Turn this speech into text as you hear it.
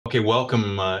Okay,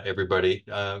 welcome everybody.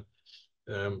 Um,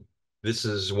 this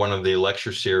is one of the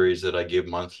lecture series that I give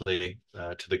monthly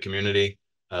to the community.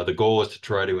 The goal is to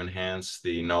try to enhance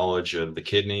the knowledge of the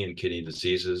kidney and kidney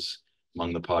diseases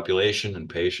among the population and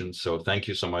patients. So thank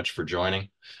you so much for joining.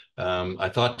 I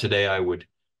thought today I would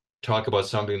talk about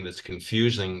something that's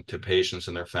confusing to patients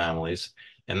and their families,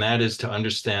 and that is to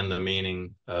understand the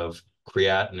meaning of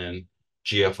creatinine,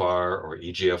 GFR or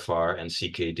eGFR, and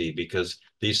CKD, because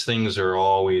these things are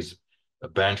always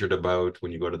bantered about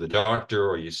when you go to the doctor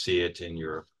or you see it in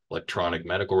your electronic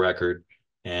medical record,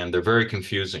 and they're very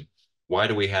confusing. Why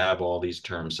do we have all these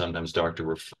terms? Sometimes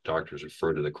doctors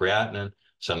refer to the creatinine,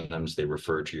 sometimes they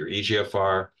refer to your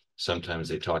eGFR, sometimes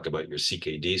they talk about your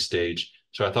CKD stage.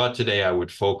 So I thought today I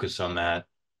would focus on that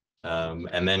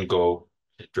and then go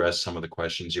address some of the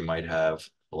questions you might have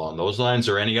along those lines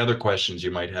or any other questions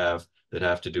you might have that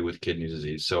have to do with kidney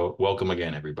disease. So welcome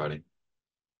again, everybody.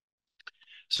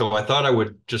 So I thought I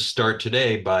would just start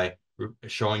today by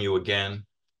showing you again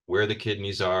where the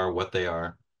kidneys are, what they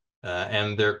are,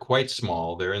 and they're quite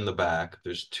small. They're in the back.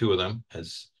 There's two of them,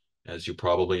 as you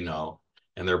probably know,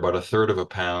 and they're about a third of a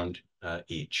pound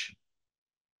each.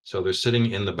 So they're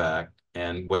sitting in the back.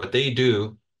 And what they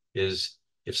do is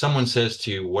if someone says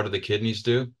to you, what do the kidneys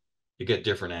do? You get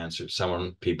different answers.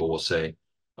 People will say,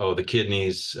 oh, the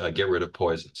kidneys get rid of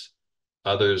poisons.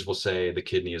 Others will say the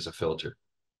kidney is a filter.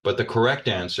 But the correct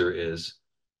answer is,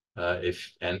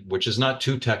 which is not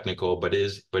too technical, but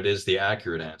is the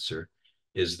accurate answer,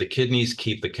 is the kidneys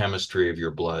keep the chemistry of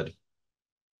your blood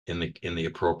in the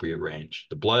appropriate range.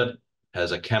 The blood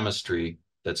has a chemistry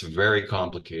that's very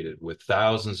complicated with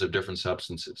thousands of different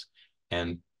substances.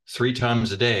 And 3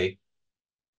 times a day,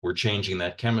 we're changing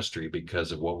that chemistry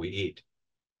because of what we eat.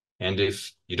 And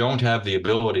if you don't have the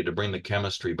ability to bring the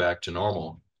chemistry back to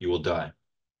normal, you will die.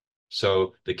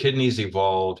 So the kidneys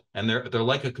evolved, and they're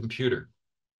like a computer.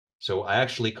 So I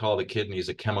actually call the kidneys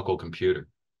a chemical computer.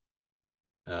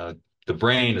 Uh, the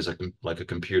brain is like a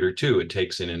computer too. It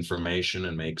takes in information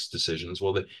and makes decisions.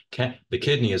 Well, the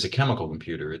kidney is a chemical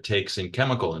computer. It takes in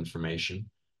chemical information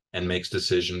and makes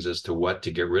decisions as to what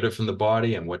to get rid of from the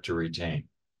body and what to retain.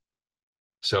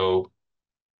 So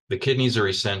the kidneys are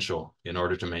essential in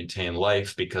order to maintain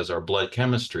life because our blood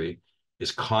chemistry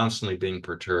is constantly being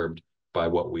perturbed by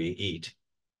what we eat.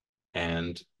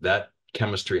 And that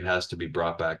chemistry has to be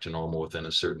brought back to normal within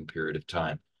a certain period of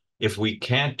time. If we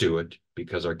can't do it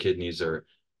because our kidneys are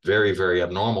very, very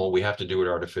abnormal, we have to do it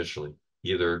artificially,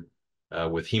 either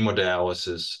with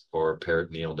hemodialysis or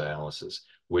peritoneal dialysis,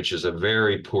 which is a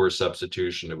very poor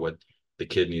substitution of what the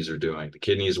kidneys are doing. The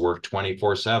kidneys work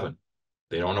 24/7.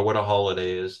 They don't know what a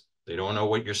holiday is. They don't know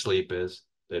what your sleep is.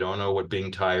 They don't know what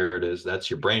being tired is. That's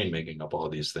your brain making up all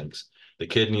these things. The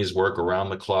kidneys work around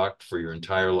the clock for your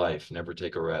entire life, never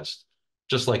take a rest,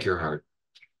 just like your heart.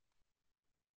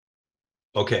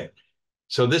 Okay,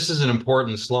 so this is an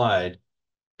important slide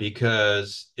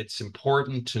because it's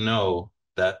important to know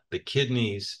that the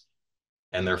kidneys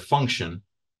and their function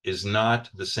is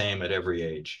not the same at every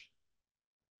age.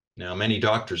 Now, many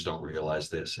doctors don't realize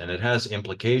this, and it has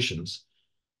implications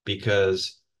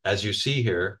because, as you see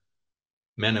here,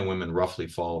 men and women roughly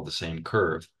follow the same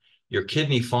curve. Your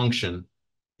kidney function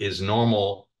is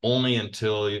normal only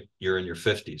until you're in your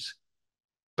 50s.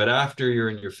 But after you're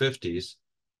in your 50s,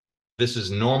 this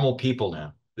is normal people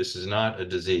now. This is not a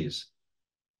disease.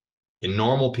 In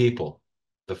normal people,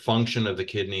 the function of the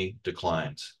kidney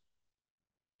declines.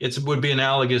 It would be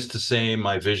analogous to say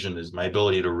my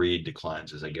ability to read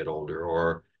declines as I get older,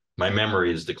 or my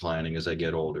memory is declining as I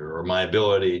get older, or my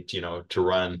ability to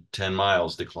run 10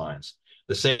 miles declines.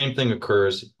 The same thing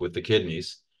occurs with the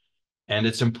kidneys. And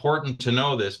it's important to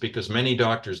know this because many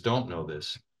doctors don't know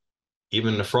this.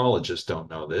 Even nephrologists don't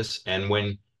know this. And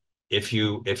if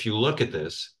you look at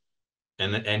this,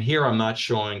 and here I'm not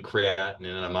showing creatinine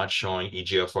and I'm not showing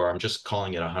eGFR, I'm just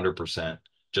calling it 100%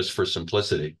 just for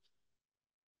simplicity.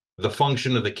 The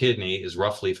function of the kidney is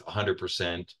roughly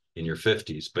 100% in your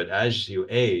 50s, but as you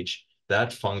age,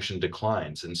 that function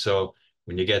declines. And so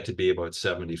when you get to be about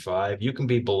 75, you can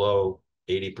be below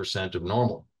 80% of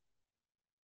normal.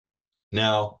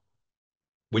 Now,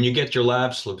 when you get your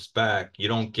lab slips back, you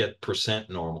don't get percent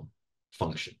normal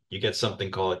function. You get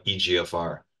something called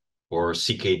eGFR or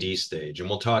CKD stage, and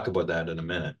we'll talk about that in a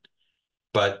minute.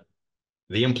 But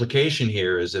the implication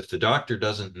here is if the doctor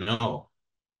doesn't know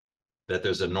that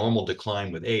there's a normal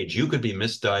decline with age, you could be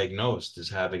misdiagnosed as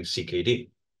having CKD.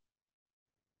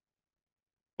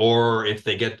 Or if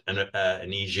they get an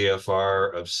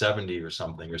eGFR of 70 or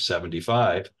something, or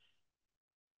 75,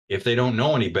 if they don't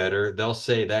know any better, they'll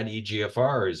say that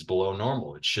eGFR is below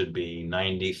normal. It should be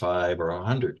 95 or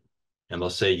 100. and they'll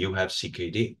say you have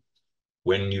CKD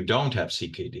when you don't have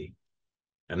CKD.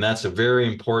 And that's a very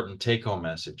important take-home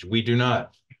message. We do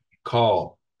not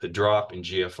call the drop in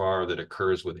GFR that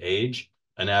occurs with age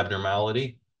an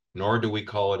abnormality, nor do we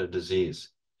call it a disease.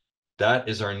 That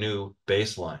is our new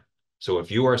baseline. So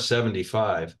if you are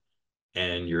 75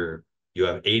 and you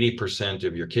have 80%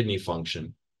 of your kidney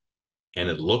function, and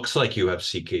it looks like you have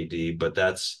CKD, but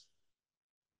that's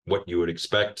what you would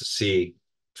expect to see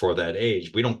for that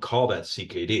age, we don't call that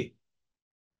CKD.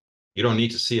 You don't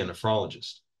need to see a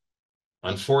nephrologist.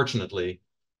 Unfortunately,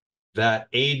 that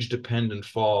age-dependent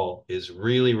fall is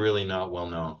really, really not well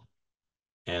known.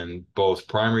 And both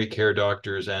primary care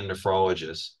doctors and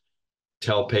nephrologists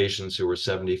tell patients who are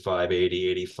 75, 80,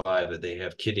 85 that they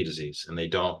have kidney disease, and they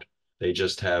don't. They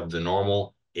just have the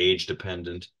normal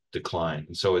age-dependent decline.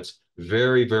 And so it's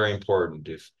very, very important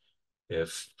if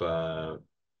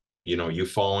you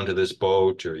fall into this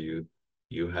boat, or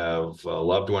you have a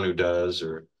loved one who does,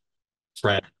 or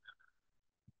friend,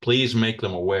 please make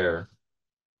them aware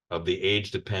of the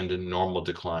age-dependent normal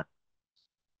decline.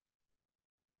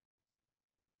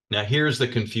 Now, here's the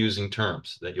confusing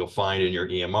terms that you'll find in your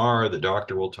EMR, the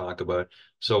doctor will talk about.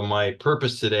 So my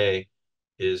purpose today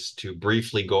is to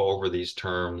briefly go over these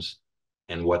terms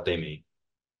and what they mean.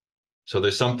 So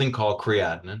there's something called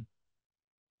creatinine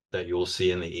that you will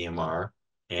see in the EMR,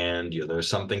 and there's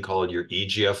something called your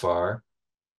eGFR,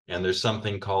 and there's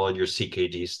something called your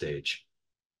CKD stage.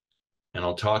 And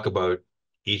I'll talk about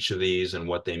each of these and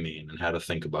what they mean and how to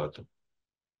think about them.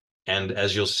 And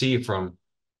as you'll see from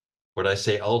what I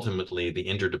say, ultimately, the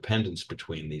interdependence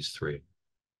between these three.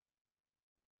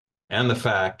 And the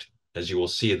fact, as you will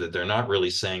see, that they're not really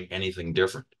saying anything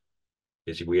different.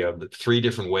 Is we have three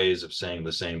different ways of saying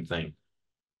the same thing.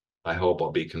 I hope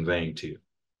I'll be conveying to you.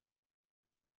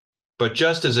 But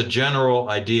just as a general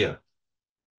idea,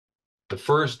 the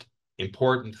first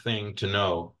important thing to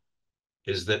know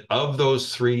is that of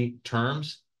those three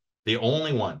terms, the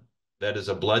only one that is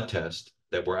a blood test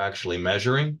that we're actually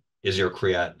measuring is your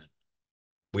creatinine.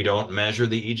 We don't measure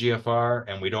the eGFR,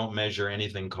 and we don't measure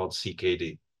anything called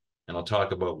CKD. And I'll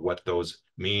talk about what those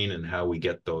mean and how we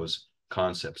get those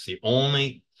concepts. The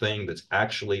only thing that's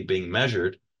actually being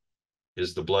measured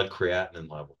is the blood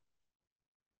creatinine level.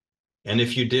 And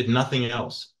if you did nothing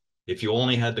else, if you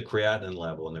only had the creatinine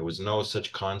level and there was no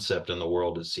such concept in the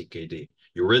world as CKD,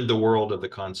 you rid the world of the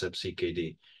concept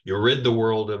CKD, you rid the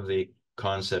world of the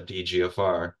concept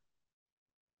eGFR,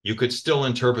 you could still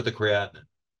interpret the creatinine.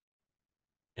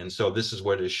 And so this is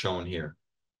what is shown here.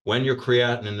 When your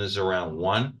creatinine is around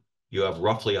 1, you have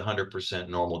roughly 100%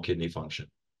 normal kidney function.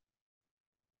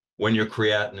 When your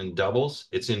creatinine doubles,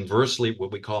 it's inversely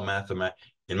what we call in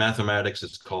mathematics,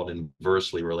 it's called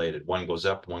inversely related. One goes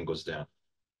up, one goes down.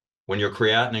 When your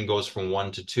creatinine goes from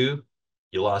 1 to 2,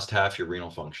 you lost half your renal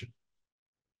function.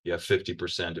 You have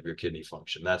 50% of your kidney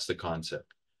function. That's the concept.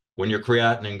 When your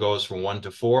creatinine goes from 1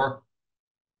 to 4,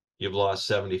 you've lost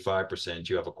 75%.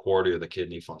 You have a quarter of the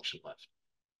kidney function left.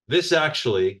 This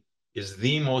actually is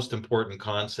the most important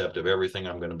concept of everything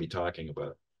I'm going to be talking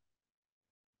about,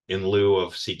 in lieu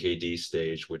of CKD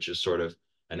stage, which is sort of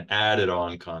an added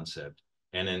on concept,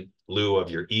 and in lieu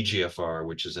of your eGFR,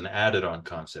 which is an added on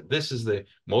concept. This is the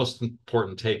most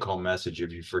important take home message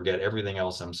if you forget everything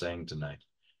else I'm saying tonight.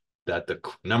 That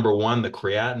number one, the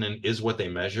creatinine is what they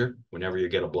measure whenever you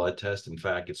get a blood test. In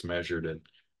fact, it's measured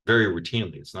very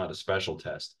routinely. It's not a special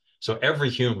test. So every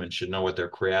human should know what their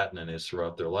creatinine is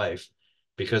throughout their life,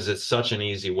 because it's such an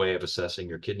easy way of assessing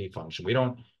your kidney function. We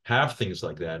don't have things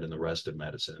like that in the rest of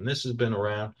medicine. And this has been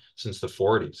around since the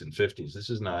 40s and 50s.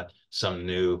 This is not some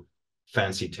new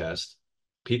fancy test.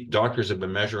 Doctors have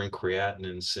been measuring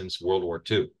creatinine since World War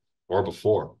II or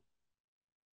before.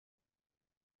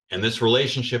 And this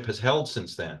relationship has held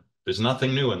since then. There's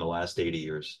nothing new in the last 80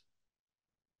 years.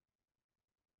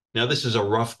 Now, this is a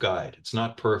rough guide. It's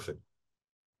not perfect.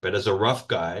 But as a rough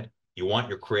guide, you want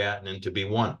your creatinine to be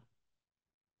 1.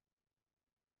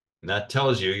 And that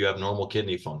tells you have normal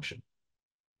kidney function.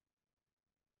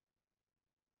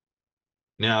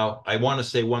 Now, I want to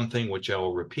say one thing which I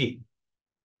will repeat.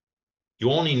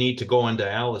 You only need to go on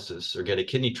dialysis or get a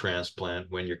kidney transplant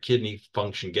when your kidney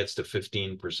function gets to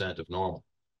 15% of normal.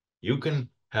 You can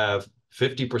have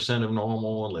 50% of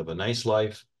normal and live a nice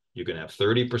life. You can have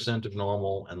 30% of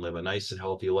normal and live a nice and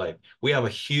healthy life. We have a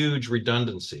huge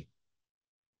redundancy.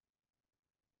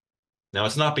 Now,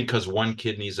 it's not because one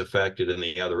kidney is affected and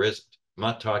the other isn't. I'm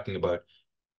not talking about,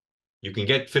 you can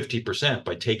get 50%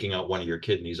 by taking out one of your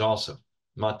kidneys also.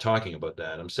 I'm not talking about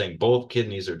that. I'm saying both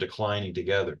kidneys are declining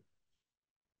together.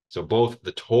 So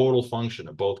the total function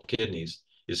of both kidneys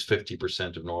is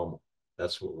 50% of normal.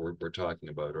 That's what we're talking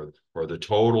about, or the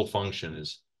total function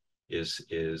is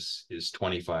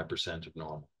 25% of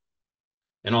normal.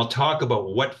 And I'll talk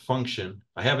about what function.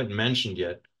 I haven't mentioned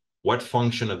yet what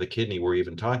function of the kidney we're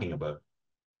even talking about.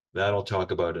 That I'll talk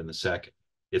about in a second.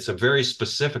 It's a very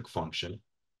specific function.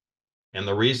 And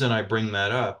the reason I bring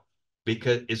that up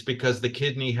is because the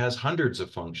kidney has hundreds of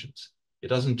functions. It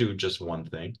doesn't do just one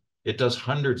thing. It does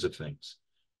hundreds of things.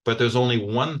 But there's only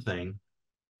one thing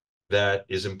that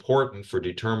is important for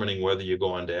determining whether you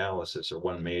go on dialysis, or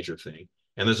one major thing.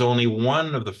 And there's only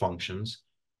one of the functions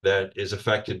that is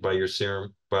affected by your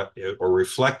serum, or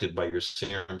reflected by your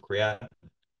serum creatinine.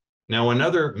 Now,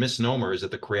 another misnomer is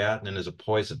that the creatinine is a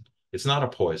poison. It's not a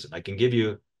poison. I can give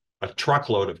you a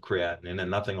truckload of creatinine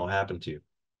and nothing will happen to you.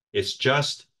 It's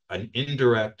just an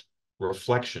indirect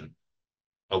reflection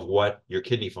of what your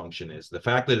kidney function is. The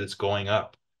fact that it's going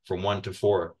up from 1 to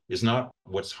 4 is not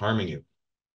what's harming you.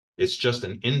 It's just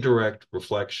an indirect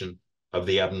reflection of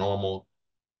the abnormal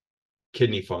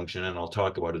kidney function. And I'll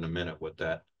talk about in a minute what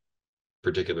that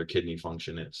particular kidney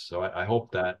function is. So I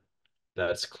hope that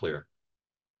that's clear.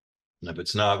 And if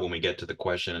it's not, when we get to the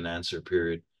question and answer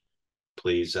period,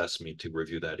 please ask me to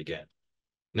review that again.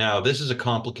 Now, this is a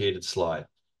complicated slide.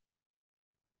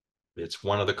 It's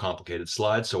one of the complicated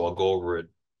slides, so I'll go over it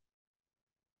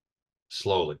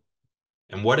slowly.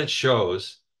 And what it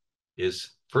shows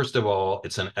is, first of all,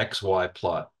 it's an XY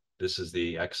plot. This is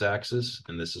the x-axis,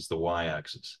 and this is the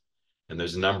y-axis. And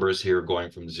there's numbers here going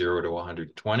from 0 to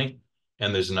 120,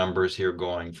 and there's numbers here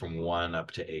going from 1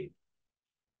 up to 8.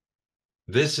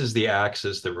 This is the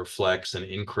axis that reflects an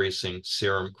increasing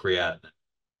serum creatinine.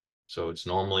 So it's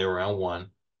normally around 1,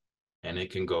 and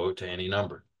it can go to any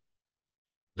number.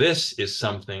 This is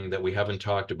something that we haven't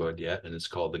talked about yet, and it's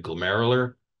called the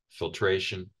glomerular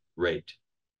filtration rate.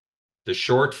 The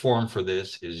short form for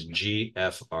this is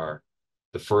GFR,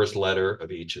 the first letter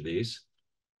of each of these.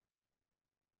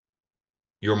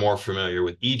 You're more familiar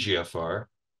with eGFR.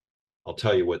 I'll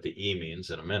tell you what the E means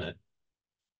in a minute.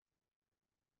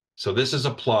 So this is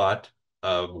a plot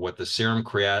of what the serum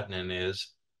creatinine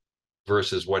is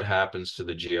versus what happens to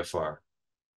the GFR.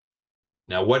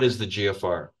 Now, what is the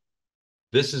GFR?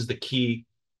 This is the key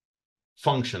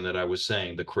function that I was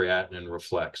saying the creatinine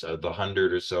reflects of the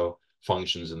 100 or so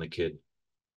functions in the kidney.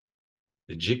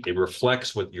 It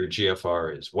reflects what your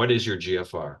GFR is. What is your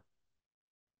GFR?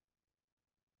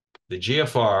 The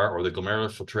GFR, or the glomerular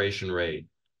filtration rate,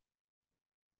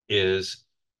 is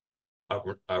a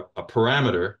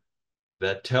parameter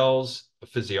that tells a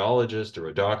physiologist or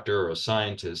a doctor or a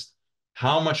scientist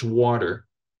how much water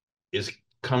is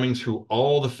coming through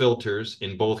all the filters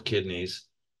in both kidneys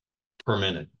per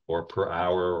minute or per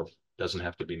hour, or doesn't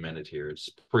have to be minute here, it's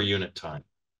per unit time.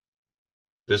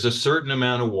 There's a certain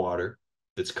amount of water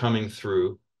that's coming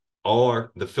through all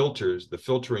the filters, the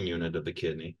filtering unit of the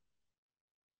kidney,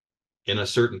 in a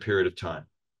certain period of time.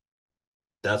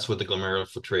 That's what the glomerular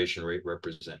filtration rate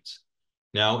represents.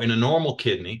 Now, in a normal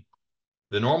kidney,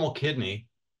 the normal kidney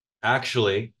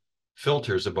actually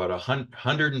filters about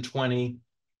 120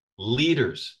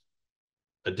 liters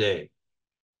a day,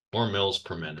 or mils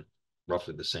per minute,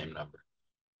 roughly the same number.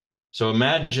 So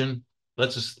imagine,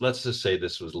 let's just say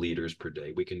this was liters per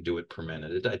day. We can do it per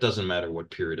minute. It doesn't matter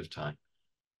what period of time.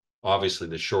 Obviously,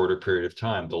 the shorter period of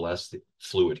time, the less the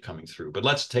fluid coming through. But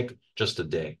let's take just a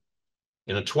day.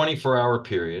 In a 24-hour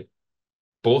period,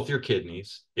 both your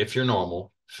kidneys, if you're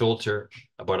normal, filter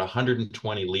about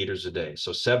 120 liters a day.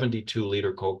 So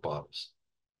 72-liter Coke bottles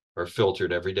are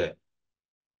filtered every day.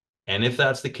 And if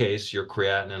that's the case, your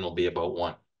creatinine will be about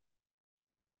 1.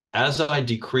 As I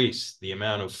decrease the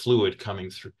amount of fluid coming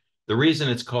through, the reason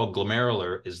it's called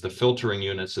glomerular is the filtering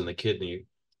units in the kidney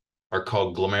are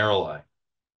called glomeruli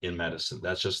in medicine.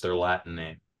 That's just their Latin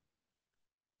name.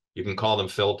 You can call them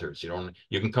filters.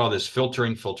 You can call this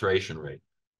filtration rate.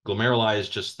 Glomeruli is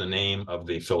just the name of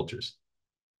the filters,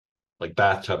 like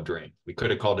bathtub drain. We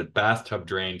could have called it bathtub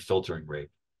drain filtering rate.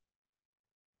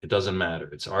 It doesn't matter.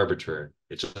 It's arbitrary.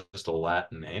 It's just a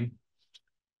Latin name.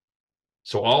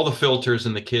 So all the filters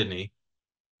in the kidney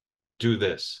do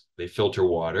this. They filter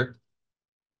water.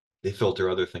 They filter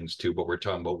other things too, but we're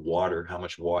talking about water, how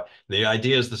much water. The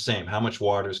idea is the same. How much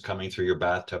water is coming through your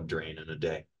bathtub drain in a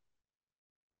day?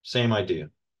 Same idea.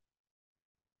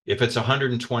 If it's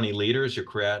 120 liters, your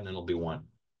creatinine will be 1.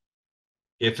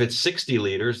 If it's 60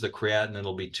 liters, the creatinine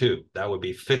will be 2. That would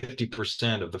be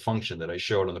 50% of the function that I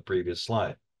showed on the previous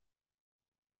slide.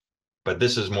 But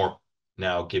this is more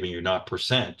now giving you not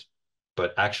percent,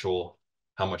 but actual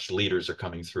how much liters are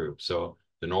coming through. So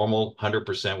the normal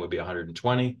 100% would be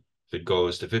 120. If it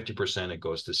goes to 50%, it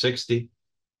goes to 60.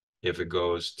 If it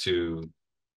goes to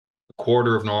a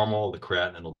quarter of normal, the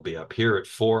creatinine will be up here at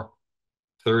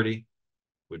 430,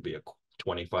 would be a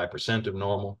 25% of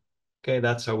normal. Okay,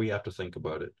 that's how we have to think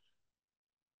about it.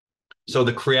 So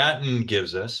the creatinine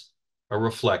gives us a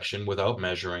reflection without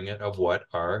measuring it of what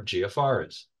our GFR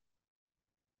is.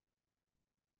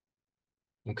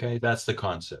 Okay, that's the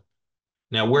concept.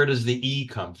 Now, where does the E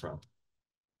come from?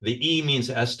 The E means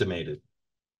estimated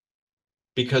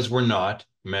because we're not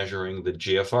measuring the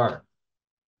GFR.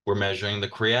 We're measuring the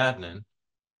creatinine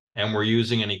and we're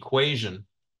using an equation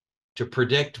to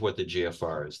predict what the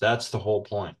GFR is. That's the whole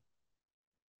point.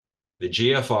 The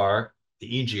GFR,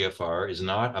 the eGFR, is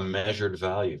not a measured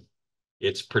value.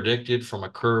 It's predicted from a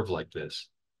curve like this.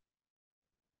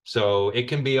 So it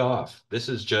can be off. This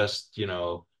is just,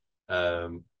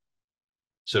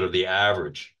 sort of the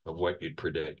average of what you'd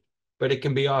predict. But it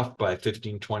can be off by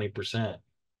 15, 20%.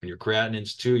 And your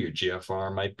creatinine's too, your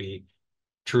GFR might be,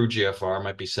 true GFR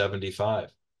might be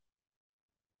 75.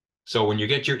 So when you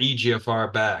get your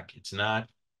eGFR back, it's not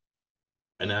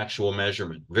an actual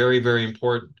measurement. Very, very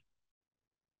important.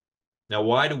 Now,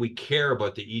 why do we care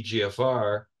about the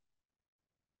eGFR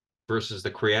versus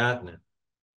the creatinine?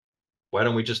 Why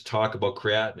don't we just talk about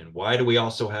creatinine? Why do we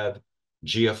also have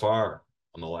GFR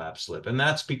on the lab slip? And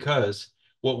that's because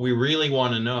what we really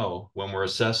want to know when we're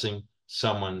assessing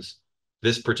someone's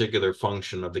this particular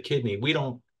function of the kidney, we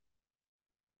don't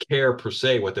care per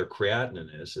se what their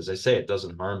creatinine is. As I say, it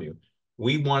doesn't harm you.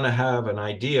 We want to have an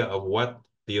idea of what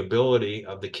the ability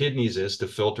of the kidneys is to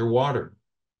filter water.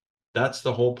 That's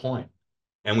the whole point.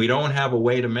 And we don't have a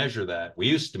way to measure that. We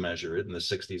used to measure it in the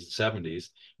 60s and 70s.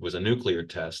 It was a nuclear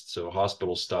test, so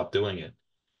hospitals stopped doing it.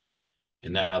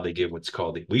 And now they give what's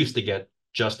called, we used to get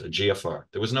just a GFR.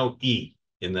 There was no E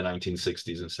in the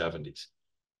 1960s and 70s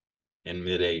and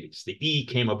mid 80s. The E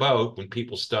came about when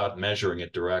people stopped measuring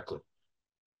it directly.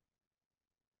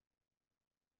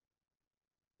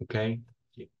 Okay.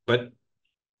 But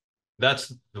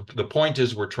that's the point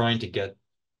is we're trying to get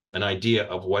an idea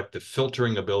of what the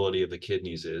filtering ability of the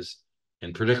kidneys is,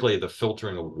 and particularly the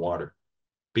filtering of water.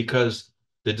 Because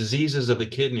the diseases of the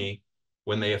kidney,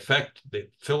 when they affect the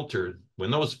filter, when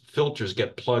those filters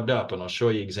get plugged up, and I'll show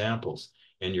you examples,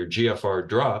 and your GFR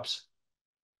drops,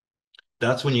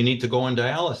 that's when you need to go on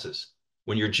dialysis.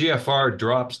 When your GFR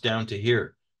drops down to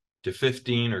here, to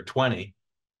 15 or 20,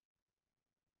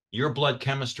 your blood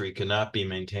chemistry cannot be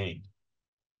maintained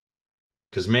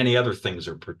because many other things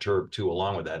are perturbed too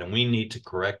along with that. And we need to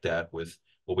correct that with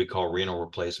what we call renal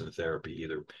replacement therapy,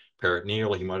 either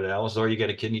peritoneal hemodialysis or you get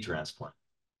a kidney transplant.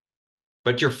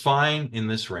 But you're fine in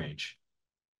this range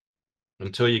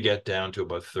until you get down to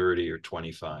about 30 or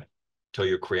 25, until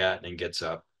your creatinine gets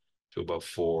up to about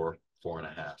 4,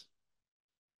 4.5.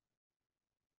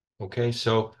 Okay,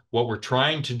 so what we're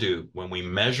trying to do when we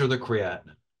measure the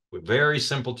creatinine with very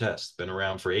simple tests, been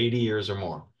around for 80 years or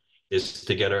more, is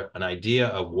to get an idea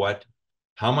of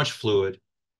how much fluid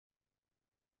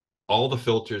all the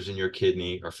filters in your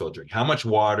kidney are filtering, how much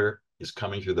water is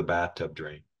coming through the bathtub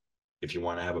drain, if you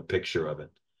want to have a picture of it.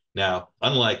 Now,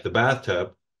 unlike the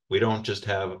bathtub, we don't just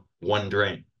have one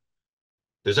drain.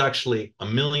 There's actually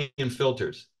 1 million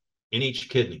filters in each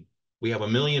kidney. We have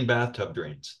 1 million bathtub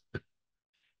drains.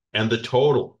 And the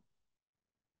total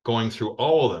going through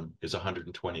all of them is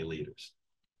 120 liters.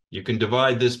 You can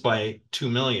divide this by 2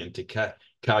 million to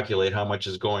calculate how much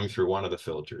is going through one of the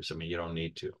filters. I mean, you don't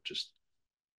need to, just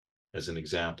as an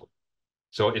example.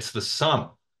 So it's the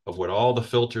sum of what all the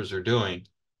filters are doing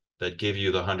that give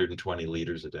you the 120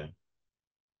 liters a day.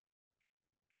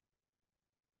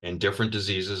 And different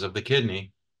diseases of the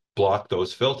kidney block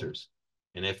those filters.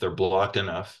 And if they're blocked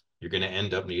enough, you're going to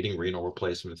end up needing renal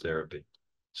replacement therapy.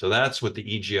 So that's what the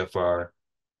eGFR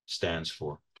stands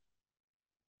for.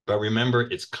 But remember,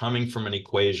 it's coming from an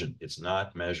equation. It's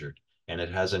not measured, and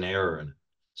it has an error in it.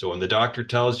 So when the doctor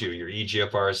tells you your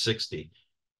eGFR is 60,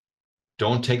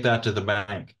 don't take that to the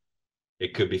bank.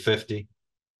 It could be 50.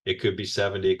 It could be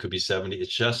 70. It could be 70.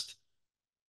 It's just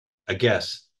a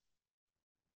guess.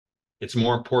 It's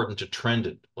more important to trend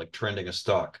it, like trending a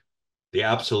stock. The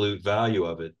absolute value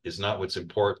of it is not what's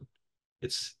important.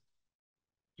 It's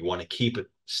you want to keep it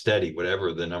steady,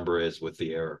 whatever the number is with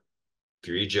the error. If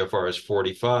your eGFR is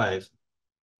 45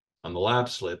 on the lab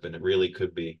slip, and it really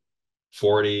could be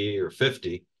 40 or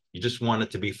 50, you just want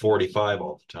it to be 45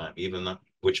 all the time, even though,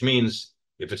 which means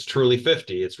if it's truly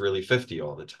 50, it's really 50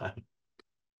 all the time.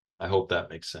 I hope that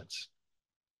makes sense.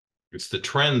 It's the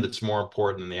trend that's more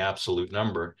important than the absolute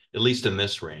number, at least in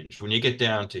this range. When you get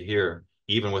down to here,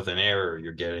 even with an error,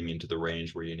 you're getting into the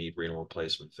range where you need renal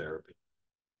replacement therapy.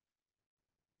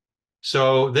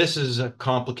 So this is a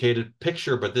complicated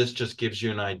picture, but this just gives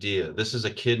you an idea. This is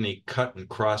a kidney cut in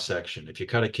cross section. If you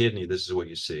cut a kidney, this is what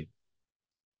you see.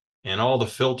 And all the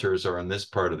filters are in this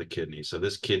part of the kidney. So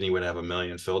this kidney would have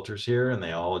 1,000,000 filters here, and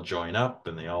they all join up,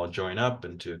 and they all join up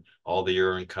into all the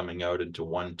urine coming out into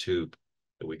one tube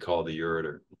that we call the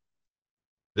ureter.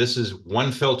 This is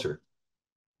one filter,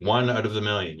 one out of the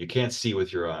million. You can't see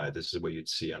with your eye. This is what you'd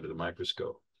see under the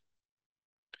microscope.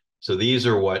 So these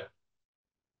are what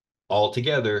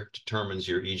altogether determines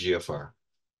your eGFR.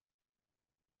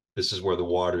 This is where the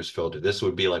water is filtered. This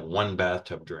would be like one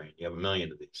bathtub drain. You have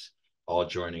 1,000,000 of these all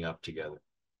joining up together.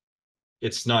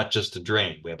 It's not just a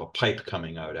drain. We have a pipe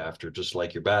coming out after, just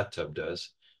like your bathtub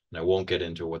does. And I won't get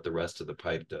into what the rest of the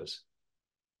pipe does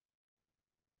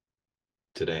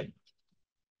today.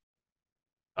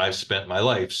 I've spent my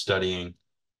life studying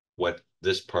what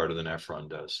this part of the nephron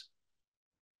does.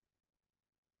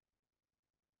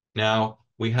 Now,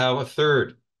 we have a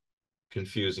third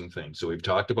confusing thing. So we've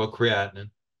talked about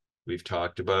creatinine. We've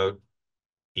talked about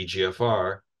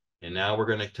eGFR. And now we're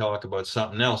going to talk about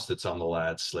something else that's on the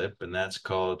lad slip, and that's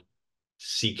called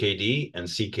CKD and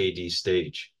CKD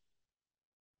stage.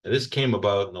 Now, this came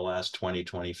about in the last 20,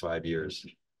 25 years.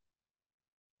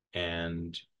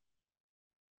 And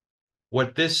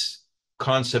what this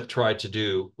concept tried to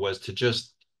do was to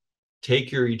just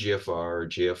take your eGFR or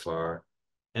GFR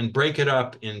and break it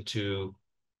up into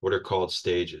what are called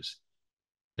stages.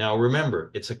 Now,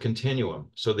 remember, it's a continuum.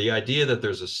 So the idea that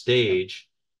there's a stage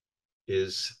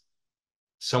is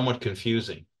somewhat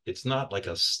confusing. It's not like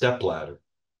a step ladder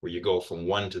where you go from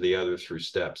one to the other through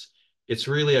steps. It's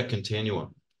really a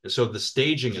continuum. And so the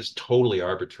staging is totally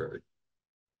arbitrary.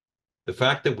 The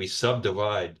fact that we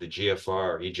subdivide the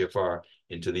GFR, eGFR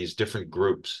into these different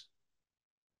groups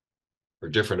or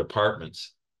different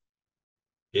apartments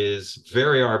is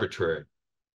very arbitrary.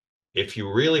 If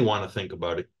you really want to think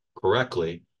about it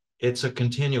correctly, it's a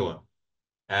continuum.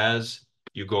 As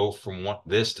you go from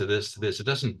this to this to this, it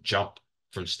doesn't jump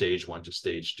from stage 1 to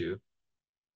stage 2.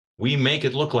 We make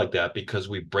it look like that because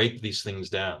we break these things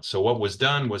down. So what was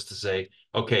done was to say,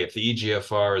 okay, if the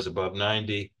eGFR is above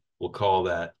 90, we'll call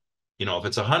that, if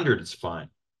it's 100, it's fine.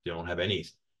 You don't have any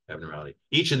abnormality.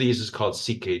 Each of these is called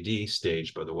CKD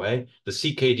stage, by the way. The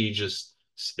CKD just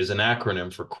is an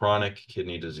acronym for chronic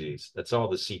kidney disease. That's all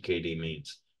the CKD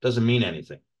means. It doesn't mean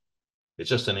anything. It's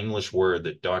just an English word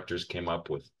that doctors came up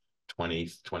with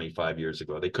 20, 25 years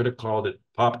ago. They could have called it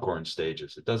popcorn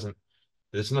stages.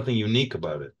 There's nothing unique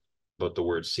about it, about the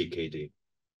word CKD.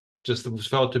 Just it was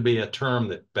felt to be a term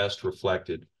that best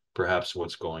reflected perhaps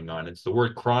what's going on. It's the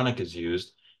word chronic is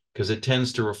used because it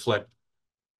tends to reflect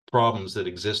problems that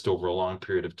exist over a long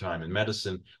period of time. In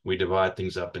medicine, we divide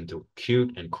things up into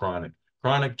acute and chronic.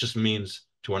 Chronic just means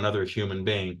to another human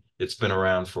being, it's been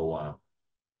around for a while.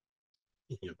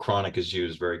 Chronic is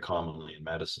used very commonly in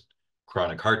medicine.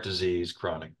 Chronic heart disease,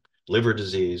 chronic liver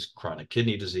disease, chronic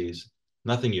kidney disease.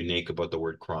 Nothing unique about the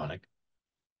word chronic.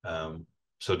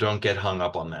 So don't get hung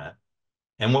up on that.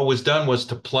 And what was done was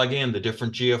to plug in the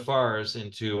different GFRs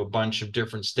into a bunch of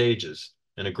different stages.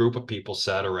 And a group of people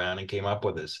sat around and came up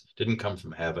with this. It didn't come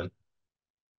from heaven.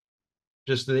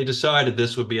 Just they decided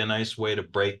this would be a nice way to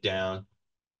break down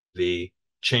the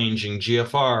changing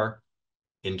GFR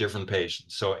in different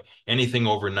patients. So anything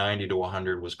over 90 to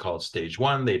 100 was called stage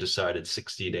 1. They decided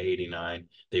 60 to 89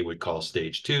 they would call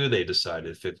stage 2. They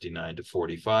decided 59 to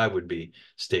 45 would be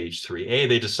stage 3A.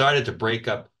 They decided to break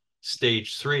up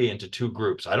stage 3 into 2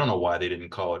 groups. I don't know why they didn't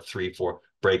call it 3, 4,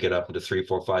 break it up into 3,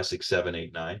 4, 5, 6, 7,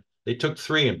 8, 9. They took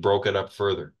 3 and broke it up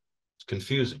further. It's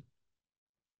confusing.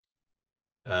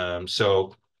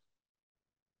 So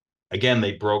again,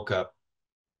 they broke up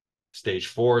stage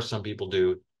 4. Some people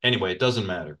do. Anyway, it doesn't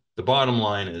matter. The bottom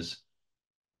line is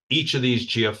each of these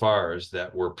GFRs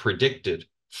that were predicted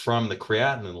from the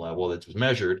creatinine level that was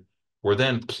measured were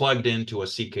then plugged into a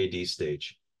CKD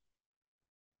stage.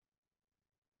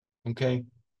 Okay.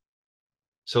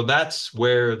 So that's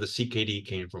where the CKD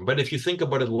came from. But if you think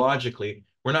about it logically,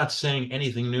 we're not saying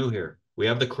anything new here. We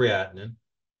have the creatinine.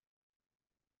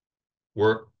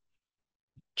 We're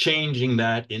changing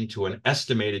that into an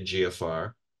estimated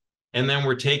GFR. And then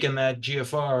we're taking that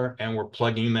GFR and we're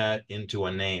plugging that into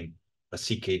a name, a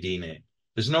CKD name.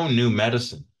 There's no new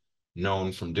medicine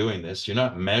known from doing this. You're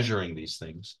not measuring these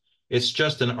things. It's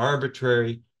just an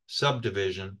arbitrary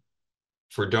subdivision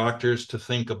for doctors to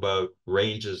think about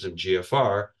ranges of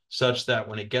GFR such that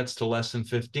when it gets to less than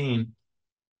 15,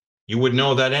 you would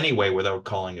know that anyway without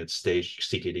calling it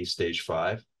CKD stage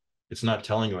 5. It's not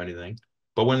telling you anything.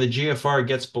 But when the GFR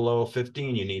gets below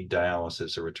 15, you need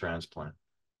dialysis or a transplant.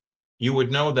 You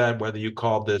would know that whether you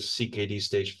called this CKD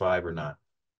stage 5 or not.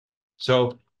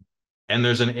 So, and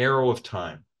there's an arrow of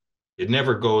time. It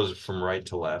never goes from right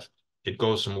to left. It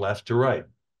goes from left to right.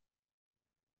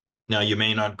 Now, you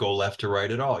may not go left to right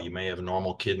at all. You may have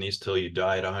normal kidneys till you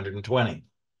die at 120,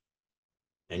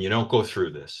 and you don't go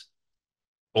through this.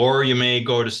 Or you may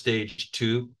go to stage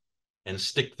 2 and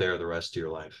stick there the rest of your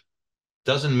life.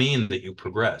 Doesn't mean that you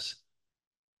progress.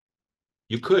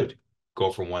 You could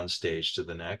go from one stage to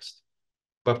the next.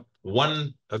 But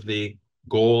one of the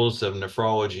goals of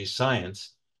nephrology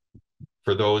science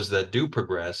for those that do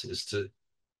progress is to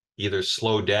either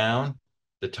slow down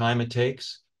the time it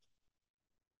takes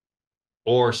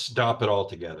or stop it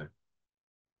altogether.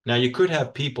 Now, you could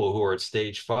have people who are at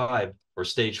stage 5 or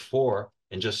stage 4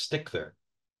 and just stick there.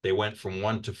 They went from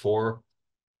 1 to 4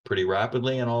 pretty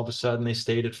rapidly, and all of a sudden they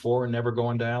stayed at 4 and never go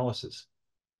on dialysis.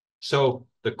 So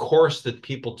the course that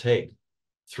people take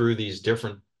through these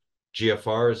different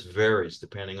GFRs varies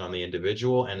depending on the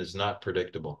individual and is not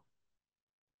predictable.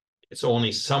 It's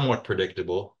only somewhat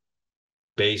predictable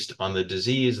based on the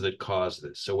disease that caused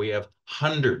this. So we have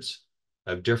hundreds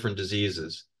of different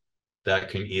diseases that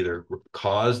can either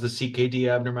cause the CKD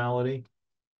abnormality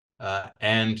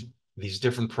and these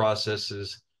different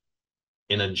processes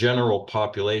in a general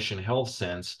population health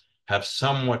sense have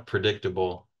somewhat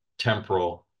predictable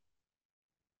temporal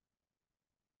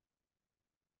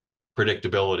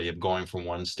predictability of going from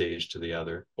one stage to the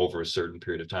other over a certain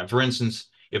period of time. For instance,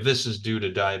 if this is due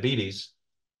to diabetes,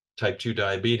 type 2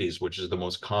 diabetes, which is the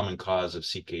most common cause of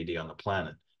CKD on the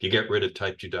planet, if you get rid of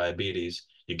type 2 diabetes,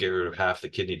 you get rid of half the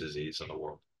kidney disease in the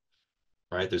world,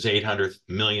 right? There's 800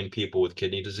 million people with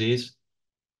kidney disease.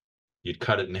 You'd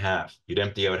cut it in half. You'd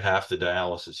empty out half the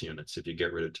dialysis units if you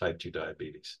get rid of type 2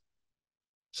 diabetes.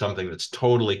 Something that's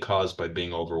totally caused by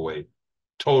being overweight,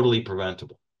 totally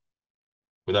preventable,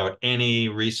 without any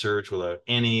research, without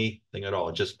anything at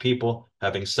all, just people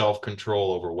having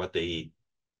self-control over what they eat.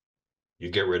 You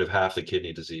get rid of half the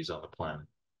kidney disease on the planet.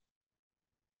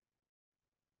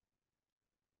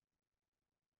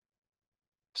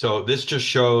 So this just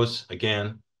shows,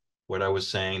 again, what I was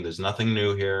saying. There's nothing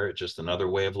new here. It's just another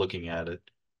way of looking at it.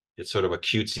 It's sort of a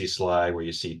cutesy slide where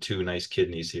you see 2 nice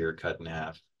kidneys here cut in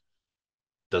half.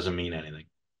 Doesn't mean anything.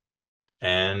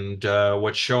 And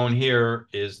what's shown here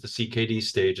is the CKD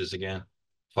stages again,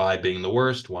 5 being the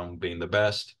worst, 1 being the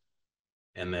best.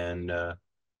 And then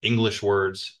English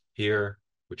words here,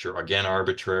 which are again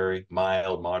arbitrary,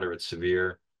 mild, moderate,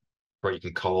 severe, or you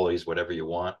can call these whatever you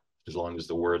want, as long as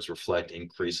the words reflect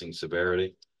increasing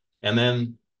severity. And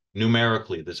then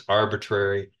numerically, this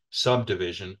arbitrary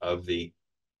subdivision of the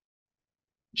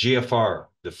GFR,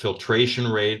 the filtration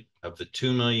rate of the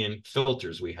 2 million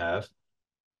filters we have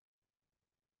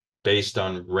based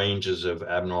on ranges of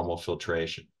abnormal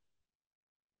filtration.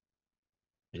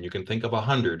 And you can think of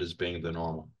 100 as being the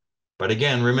normal. But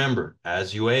again, remember,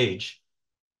 as you age,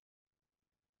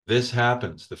 this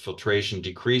happens. The filtration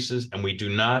decreases, and we do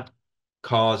not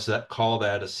call that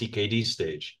a CKD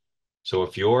stage. So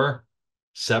if you're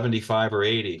 75 or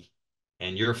 80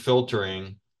 and you're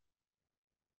filtering,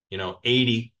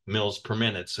 80 mils per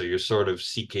minute, so you're sort of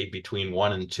CK between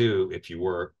 1 and 2 if you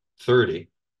were 30,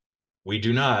 we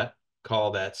do not call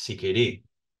that CKD.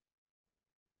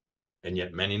 And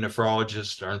yet many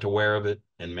nephrologists aren't aware of it,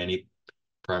 and many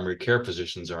primary care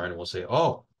physicians aren't, and will say,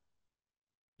 oh,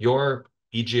 your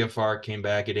eGFR came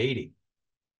back at 80.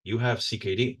 You have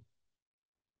CKD.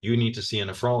 You need to see a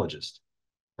nephrologist,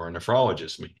 or a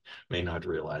nephrologist may not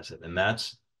realize it. And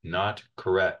that's not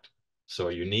correct. So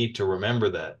you need to remember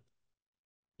that.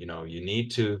 You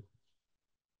need to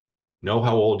know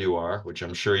how old you are, which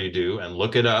I'm sure you do, and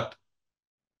look it up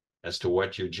as to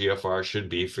what your GFR should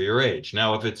be for your age.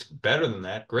 Now, if it's better than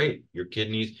that, great. Your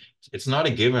kidneys, it's not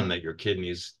a given that your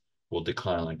kidneys will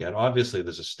decline like that. Obviously,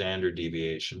 there's a standard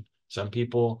deviation. Some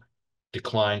people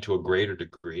decline to a greater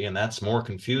degree, and that's more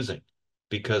confusing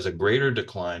because a greater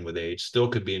decline with age still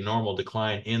could be a normal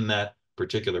decline in that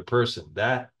particular person.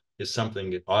 That is something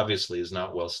that obviously is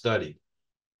not well studied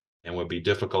and would be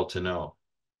difficult to know.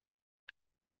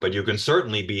 But you can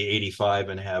certainly be 85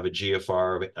 and have a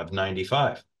GFR of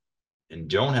 95 and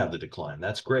don't have the decline.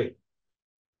 That's great.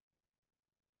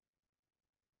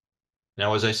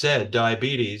 Now, as I said,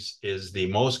 diabetes is the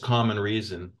most common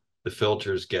reason the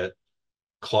filters get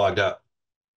clogged up,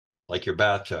 like your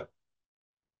bathtub.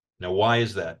 Now, why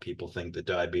is that? People think that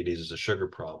diabetes is a sugar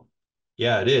problem.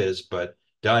 Yeah, it is, but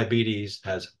diabetes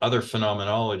has other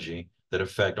phenomenology that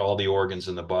affect all the organs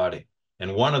in the body.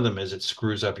 And one of them is it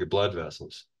screws up your blood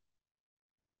vessels.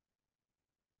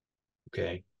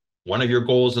 Okay. One of your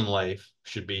goals in life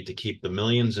should be to keep the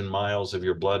millions and miles of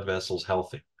your blood vessels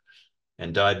healthy.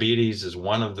 And diabetes is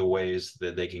one of the ways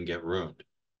that they can get ruined.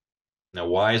 Now,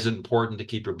 why is it important to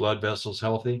keep your blood vessels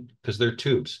healthy? Because they're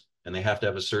tubes and they have to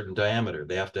have a certain diameter.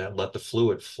 They have to let the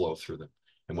fluid flow through them.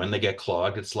 And when they get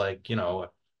clogged, it's like,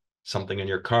 something in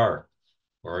your car,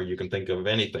 or you can think of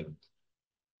anything,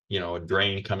 a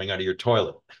drain coming out of your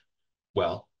toilet.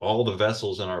 Well, all the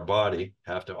vessels in our body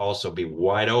have to also be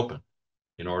wide open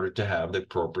in order to have the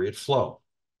appropriate flow.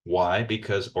 Why?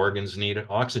 Because organs need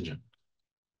oxygen.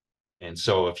 And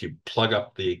so if you plug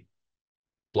up the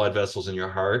blood vessels in your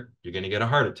heart, you're going to get a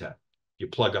heart attack. You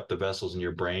plug up the vessels in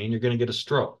your brain, you're going to get a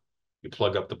stroke. You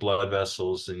plug up the blood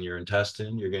vessels in your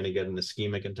intestine, you're going to get an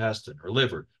ischemic intestine or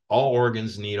liver. All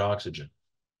organs need oxygen.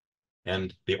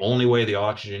 And the only way the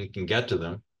oxygen can get to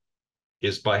them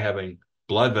is by having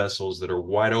blood vessels that are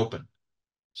wide open.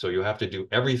 So you have to do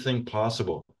everything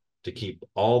possible to keep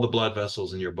all the blood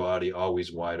vessels in your body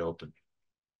always wide open.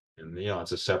 And,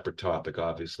 it's a separate topic,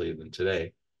 obviously, than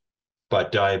today.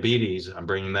 But diabetes, I'm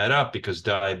bringing that up because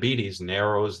diabetes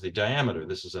narrows the diameter.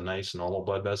 This is a nice normal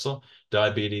blood vessel.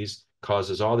 Diabetes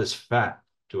causes all this fat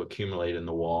to accumulate in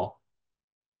the wall.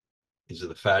 These are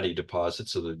the fatty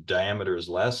deposits. So the diameter is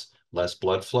less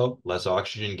blood flow, less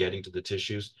oxygen getting to the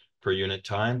tissues per unit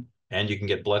time, and you can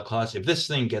get blood clots. If this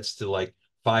thing gets to like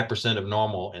 5% of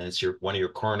normal and it's one of your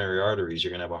coronary arteries,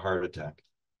 you're going to have a heart attack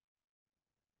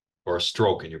or a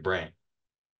stroke in your brain.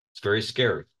 It's very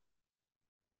scary.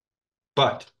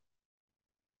 But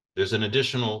there's an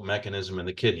additional mechanism in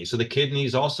the kidney. So the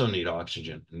kidneys also need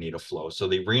oxygen, need a flow. So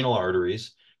the renal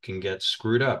arteries can get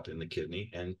screwed up in the kidney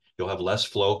and you'll have less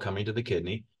flow coming to the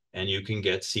kidney and you can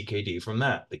get CKD from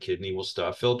that. The kidney will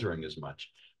stop filtering as much.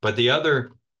 But the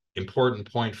other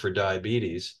important point for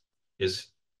diabetes is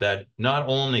that not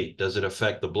only does it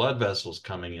affect the blood vessels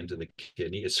coming into the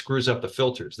kidney, it screws up the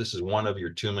filters. This is one of your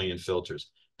 2 million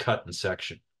filters, cut and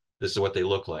section. This is what they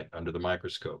look like under the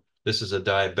microscope. This is a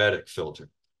diabetic filter.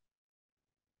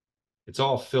 It's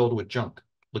all filled with junk.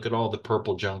 Look at all the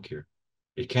purple junk here.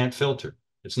 It can't filter.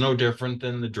 It's no different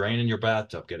than the drain in your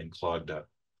bathtub getting clogged up.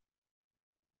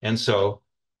 And so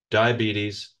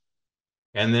diabetes,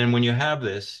 and then when you have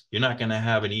this, you're not going to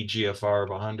have an eGFR of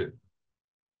 100.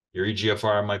 Your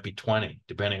eGFR might be 20,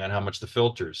 depending on how much the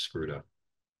filter is screwed up.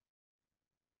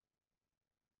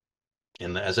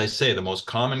 And as I say, the most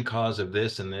common cause of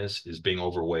this and this is being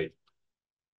overweight.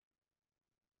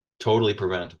 Totally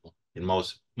preventable in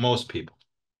most people,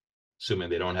 assuming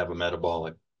they don't have a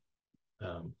metabolic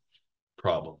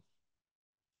problem.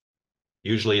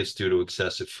 Usually it's due to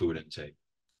excessive food intake.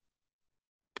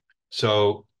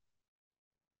 So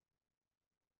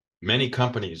many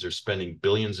companies are spending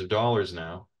billions of dollars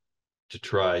now to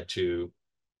try to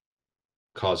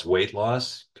cause weight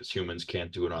loss because humans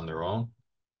can't do it on their own,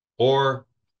 or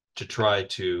to try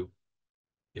to,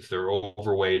 if they're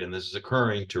overweight and this is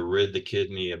occurring, to rid the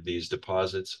kidney of these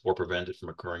deposits or prevent it from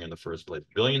occurring in the first place.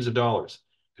 Billions of dollars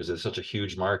because it's such a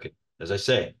huge market. As I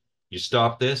say, you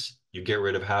stop this, you get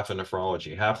rid of half of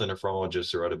nephrology. Half the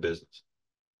nephrologists are out of business.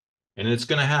 And it's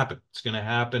going to happen. It's going to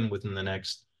happen within the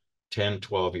next 10,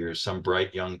 12 years. Some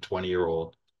bright young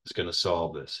 20-year-old is going to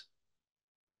solve this.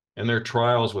 And there are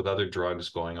trials with other drugs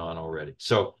going on already.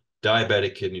 So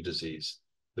diabetic kidney disease,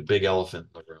 the big elephant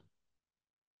in the room.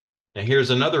 Now here's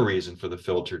another reason for the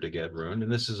filter to get ruined.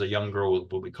 And this is a young girl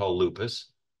with what we call lupus.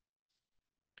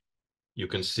 You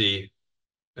can see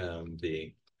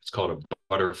it's called a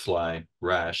butterfly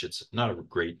rash. It's not a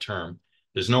great term.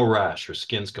 There's no rash. Her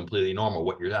skin's completely normal.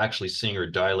 What you're actually seeing are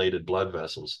dilated blood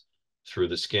vessels through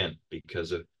the skin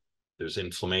because there's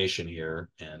inflammation here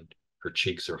and her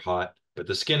cheeks are hot. But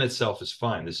the skin itself is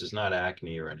fine. This is not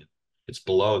acne or anything. It's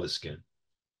below the skin.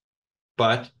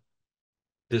 But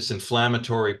this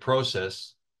inflammatory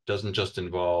process doesn't just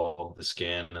involve the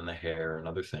skin and the hair and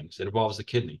other things. It involves the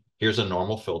kidney. Here's a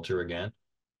normal filter again.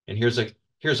 And here's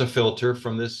a filter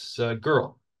from this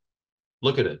girl.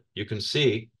 Look at it. You can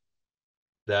see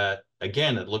that,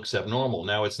 again, it looks abnormal.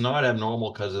 Now, it's not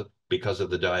abnormal because of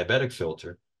the diabetic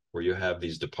filter where you have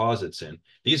these deposits in.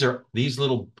 These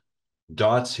little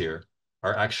dots here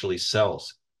are actually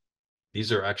cells.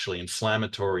 These are actually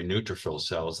inflammatory neutrophil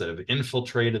cells that have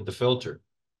infiltrated the filter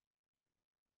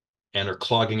and are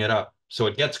clogging it up. So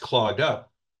it gets clogged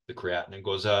up. The creatinine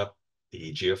goes up,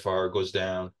 the eGFR goes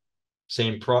down,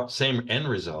 same end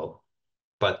result,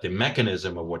 but the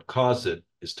mechanism of what caused it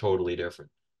is totally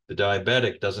different. The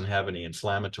diabetic doesn't have any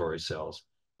inflammatory cells.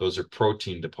 Those are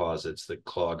protein deposits that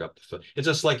clog up the filter. It's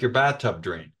just like your bathtub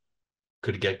drain.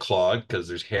 Could get clogged because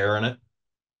there's hair in it,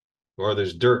 or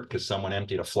there's dirt because someone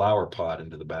emptied a flower pot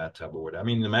into the bathtub or whatever. I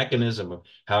mean, the mechanism of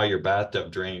how your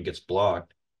bathtub drain gets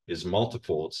blocked is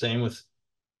multifold. Same with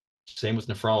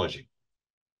nephrology.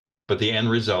 But the end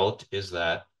result is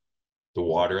that the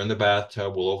water in the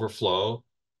bathtub will overflow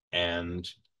and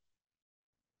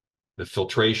the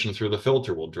filtration through the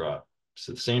filter will drop.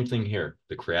 So the same thing here.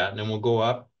 The creatinine will go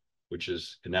up, which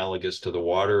is analogous to the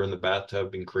water in the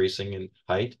bathtub increasing in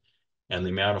height, and the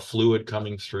amount of fluid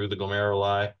coming through the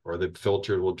glomeruli or the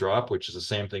filter will drop, which is the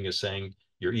same thing as saying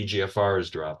your eGFR is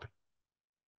dropping.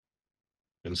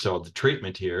 And so the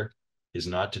treatment here is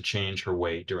not to change her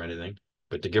weight or anything,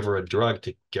 but to give her a drug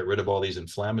to get rid of all these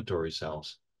inflammatory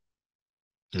cells.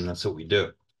 And that's what we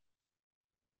do.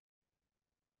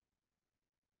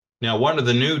 Now, one of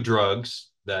the new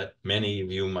drugs that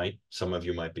some of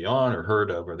you might be on or heard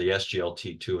of are the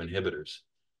SGLT2 inhibitors.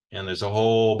 And there's a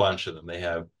whole bunch of them.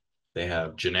 They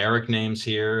have generic names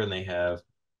here and they have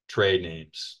trade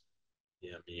names.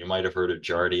 You might have heard of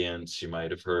Jardiance, you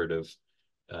might have heard of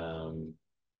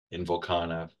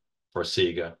Invokana,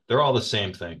 Farxiga. They're all the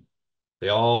same thing. They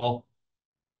all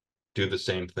do the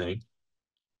same thing.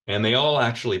 And they all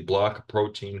actually block a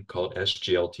protein called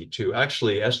SGLT2.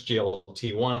 Actually,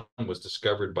 SGLT1 was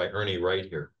discovered by Ernie Wright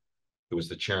here, who was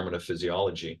the chairman of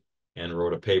physiology and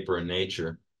wrote a paper in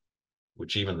Nature,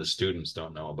 which even the students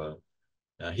don't know about.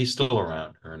 He's still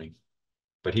around, Ernie,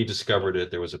 but he discovered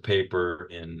it. There was a paper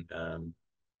in, I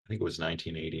think it was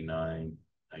 1989,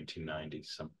 1990,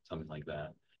 something like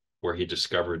that, where he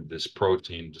discovered this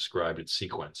protein, described its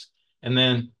sequence. And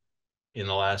then in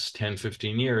the last 10,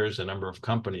 15 years, a number of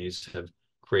companies have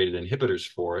created inhibitors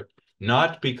for it,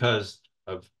 not because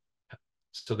of,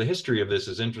 so the history of this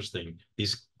is interesting.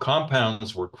 These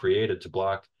compounds were created to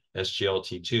block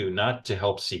SGLT2, not to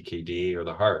help CKD or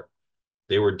the heart.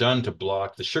 They were done to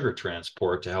block the sugar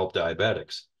transport to help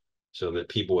diabetics, so that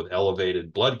people with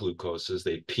elevated blood glucoses,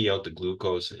 they pee out the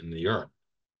glucose in the urine,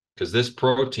 because this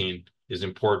protein is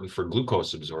important for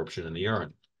glucose absorption in the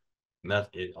urine. And that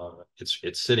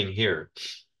it's sitting here.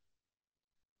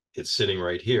 It's sitting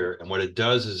right here. And what it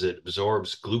does is it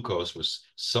absorbs glucose with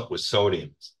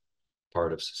sodium.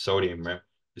 Part of sodium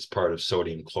is part of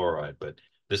sodium chloride, but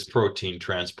this protein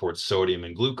transports sodium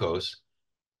and glucose.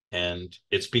 And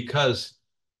it's because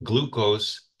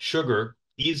glucose, sugar,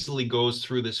 easily goes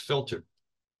through this filter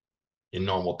in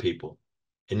normal people.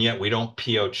 And yet we don't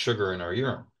pee out sugar in our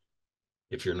urine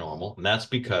if you're normal. And that's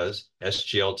because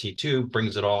SGLT2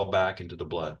 brings it all back into the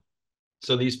blood.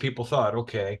 So these people thought,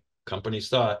 okay, companies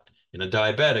thought, in a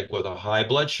diabetic with a high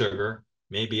blood sugar,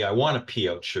 maybe I want to pee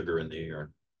out sugar in the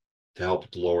urine to help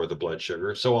lower the blood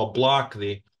sugar. So I'll block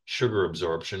the sugar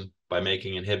absorption by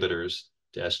making inhibitors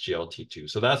to SGLT2.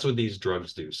 So that's what these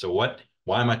drugs do. So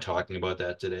why am I talking about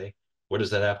that today? What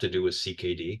does that have to do with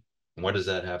CKD? And what does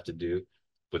that have to do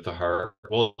with the heart?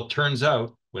 Well, it turns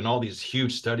out when all these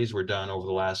huge studies were done over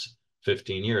the last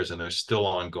 15 years, and they're still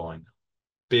ongoing,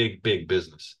 big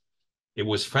business, it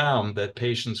was found that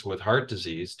patients with heart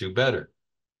disease do better.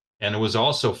 And it was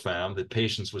also found that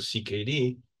patients with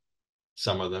CKD,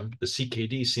 some of them, the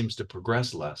CKD seems to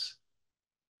progress less.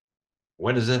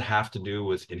 What does it have to do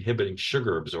with inhibiting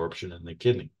sugar absorption in the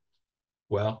kidney?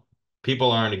 Well,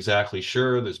 people aren't exactly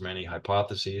sure. There's many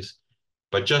hypotheses,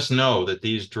 but just know that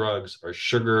these drugs are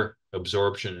sugar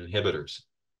absorption inhibitors,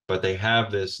 but they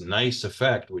have this nice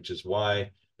effect, which is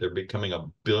why they're becoming a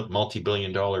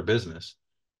multi-billion-dollar business,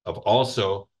 of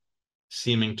also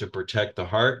seeming to protect the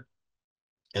heart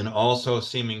and also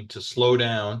seeming to slow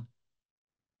down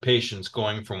patients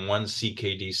going from one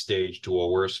CKD stage to a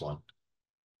worse one.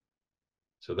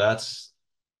 So that's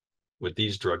what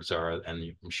these drugs are,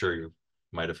 and I'm sure you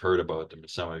might have heard about them.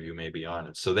 Some of you may be on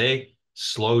it. So they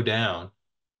slow down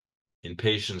in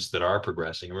patients that are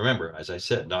progressing. And remember, as I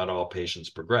said, not all patients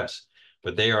progress,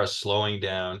 but they are slowing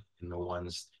down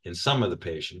in some of the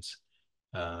patients,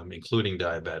 including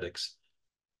diabetics,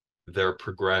 their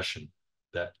progression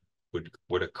that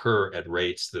would occur at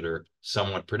rates that are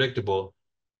somewhat predictable.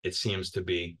 It seems to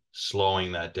be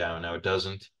slowing that down. Now, it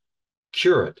doesn't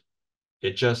cure it.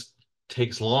 It just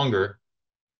takes longer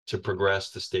to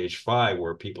progress to stage 5,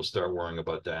 where people start worrying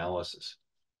about dialysis.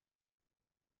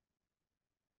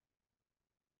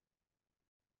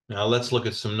 Now let's look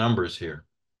at some numbers here.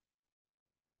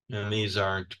 And these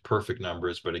aren't perfect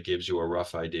numbers, but it gives you a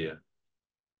rough idea.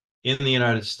 In the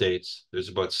United States, there's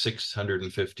about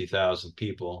 650,000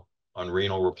 people on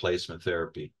renal replacement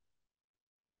therapy,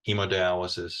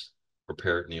 hemodialysis, or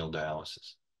peritoneal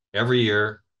dialysis. Every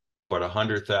year, about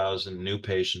 100,000 new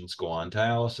patients go on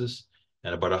dialysis,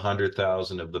 and about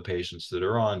 100,000 of the patients that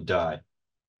are on die.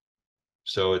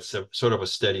 So it's sort of a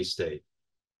steady state.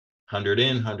 100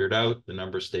 in, 100 out, the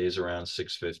number stays around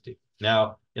 650.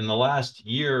 Now, in the last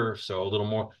year or so, a little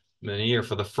more than a year,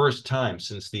 for the first time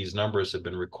since these numbers have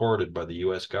been recorded by the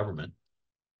US government,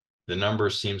 the number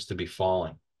seems to be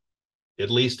falling. at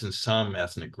least in some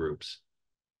ethnic groups.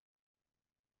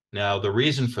 Now, the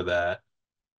reason for that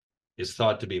is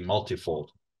thought to be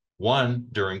multifold. One,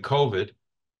 during COVID,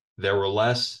 there were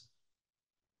less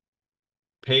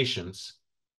patients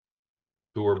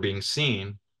who were being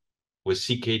seen with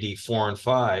CKD 4 and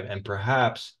 5, and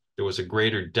perhaps there was a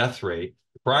greater death rate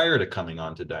prior to coming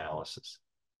onto dialysis.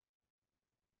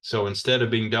 So instead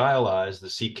of being dialyzed, the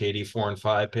CKD 4 and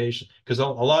 5 patient, because a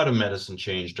lot of medicine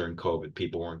changed during COVID.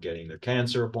 People weren't getting their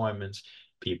cancer appointments.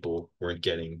 People weren't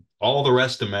getting, all the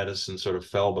rest of medicine sort of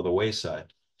fell by the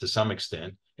wayside to some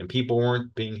extent, and people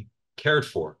weren't being cared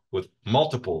for with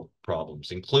multiple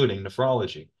problems, including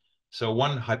nephrology. So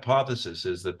one hypothesis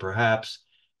is that perhaps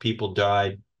people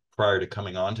died prior to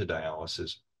coming onto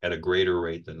dialysis at a greater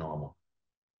rate than normal.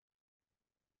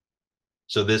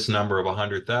 So this number of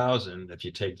 100,000, if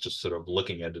you take just sort of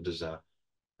looking at it as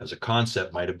a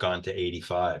concept, might have gone to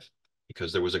 85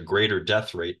 because there was a greater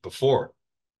death rate before.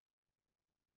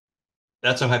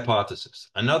 That's a hypothesis.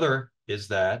 Another is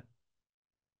that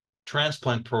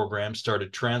transplant programs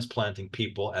started transplanting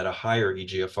people at a higher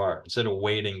eGFR. Instead of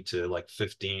waiting to like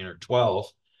 15 or 12,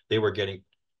 they were getting,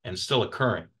 and still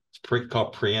occurring, it's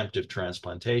called preemptive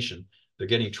transplantation. They're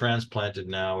getting transplanted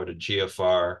now at a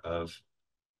GFR of,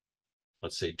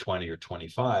 let's say 20 or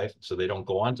 25, so they don't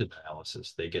go on to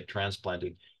dialysis. They get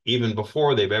transplanted even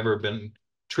before they've ever been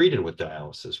treated with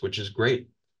dialysis, which is great.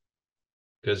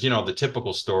 Because, you know, the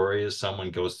typical story is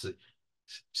someone goes to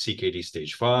CKD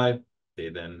stage 5, they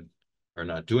then are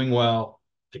not doing well,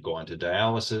 they go on to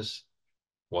dialysis.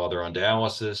 While they're on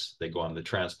dialysis, they go on the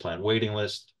transplant waiting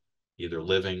list, either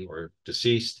living or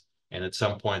deceased, and at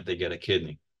some point they get a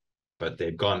kidney. But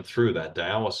they've gone through that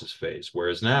dialysis phase.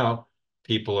 Whereas now,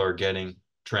 people are getting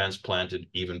transplanted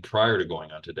even prior to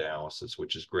going onto dialysis,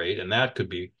 which is great. And that could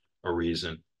be a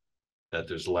reason that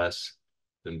there's less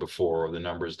than before or the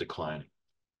number is declining.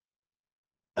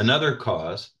 Another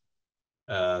cause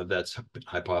that's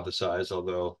hypothesized,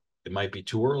 although it might be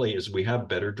too early, is we have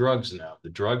better drugs now. The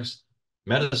drugs,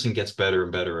 medicine gets better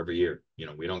and better every year. You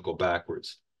know, we don't go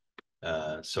backwards.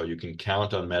 So you can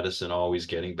count on medicine always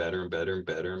getting better and better and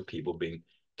better, and people being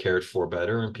cared for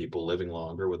better, and people living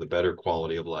longer with a better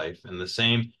quality of life. And the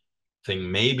same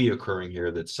thing may be occurring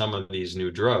here, that some of these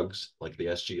new drugs, like the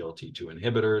SGLT2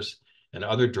 inhibitors and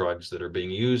other drugs that are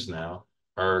being used now,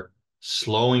 are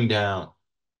slowing down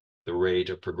the rate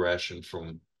of progression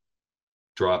from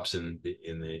drops in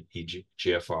the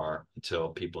eGFR until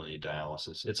people need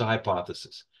dialysis. It's a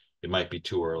hypothesis. It might be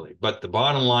too early. But the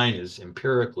bottom line is,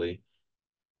 empirically,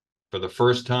 for the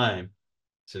first time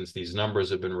since these numbers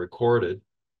have been recorded,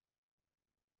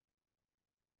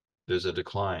 there's a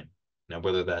decline. Now,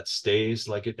 whether that stays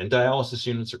like it, and dialysis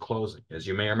units are closing. As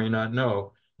you may or may not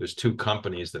know, there's two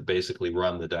companies that basically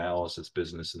run the dialysis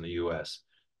business in the US,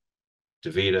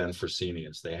 DaVita and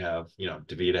Fresenius. They have, you know,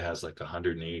 DaVita has like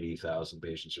 180,000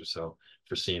 patients or so.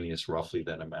 Fresenius, roughly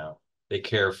that amount. They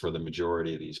care for the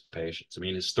majority of these patients. I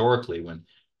mean, historically, when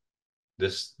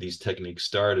these techniques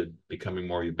started becoming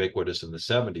more ubiquitous in the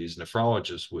 70s,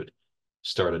 nephrologists would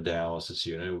start a dialysis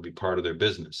unit. It would be part of their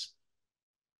business,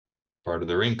 part of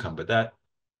their income, but that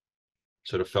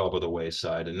sort of fell by the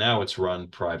wayside. And now it's run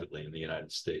privately in the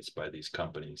United States by these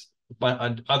companies,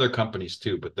 by other companies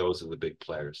too, but those are the big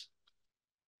players.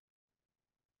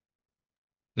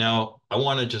 Now, I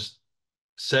want to just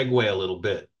segue a little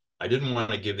bit. I didn't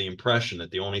want to give the impression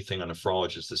that the only thing a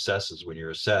nephrologist assesses when you're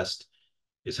assessed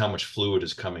is how much fluid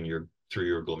is coming through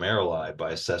your glomeruli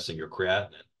by assessing your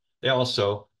creatinine. They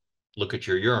also look at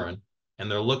your urine,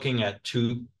 and they're looking at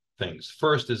two things.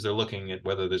 First is they're looking at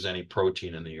whether there's any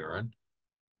protein in the urine,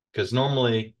 because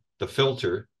normally the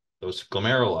filter, those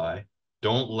glomeruli,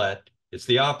 it's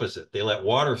the opposite. They let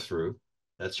water through.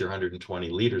 That's your 120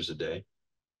 liters a day,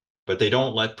 but they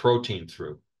don't let protein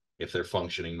through if they're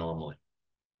functioning normally.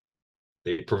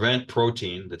 They prevent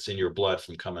protein that's in your blood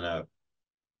from coming out.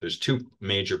 There's two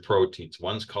major proteins.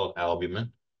 One's called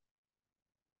albumin.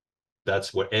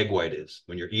 That's what egg white is.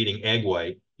 When you're eating egg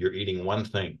white, you're eating one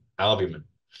thing, albumin.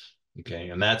 Okay,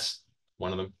 and that's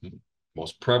one of the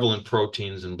most prevalent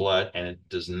proteins in blood, and it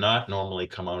does not normally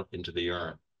come out into the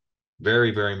urine.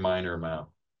 Very, very minor amount.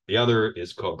 The other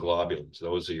is called globulins.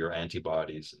 Those are your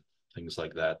antibodies and things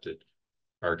like that that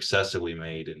are excessively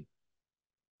made in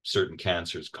certain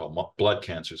cancers called blood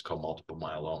cancers called multiple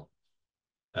myeloma.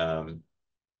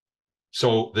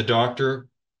 So the doctor,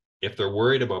 if they're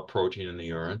worried about protein in the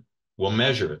urine, will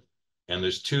measure it. And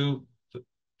there's two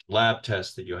lab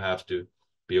tests that you have to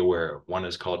be aware of. One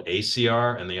is called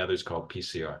ACR and the other is called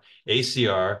PCR.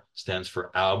 ACR stands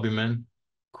for albumin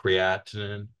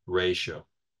creatinine ratio.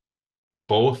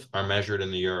 Both are measured in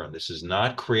the urine. This is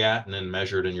not creatinine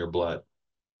measured in your blood.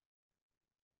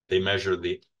 They measure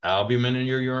the albumin in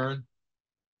your urine,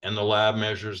 and the lab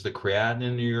measures the creatinine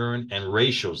in your urine and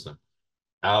ratios them.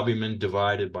 Albumin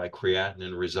divided by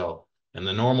creatinine result. And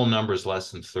the normal number is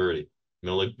less than 30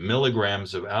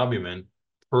 milligrams of albumin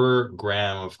per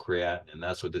gram of creatinine.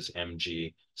 That's what this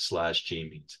mg/g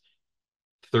means.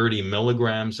 30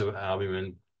 milligrams of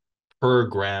albumin per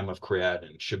gram of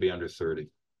creatinine should be under 30.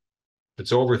 If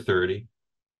it's over 30,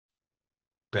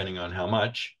 depending on how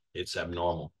much, it's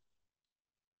abnormal.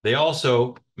 They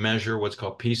also measure what's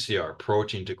called PCR,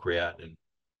 protein to creatinine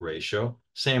ratio.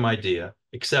 Same idea,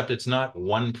 except it's not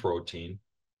one protein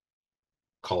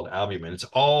called albumin. It's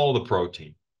all the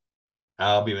protein,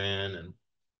 albumin and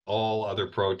all other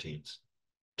proteins,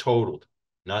 totaled,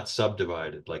 not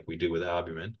subdivided like we do with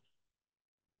albumin.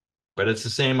 But it's the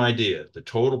same idea. The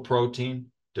total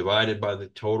protein divided by the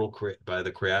total by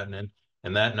the creatinine,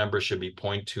 and that number should be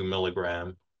 0.2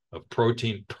 milligram of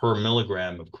protein per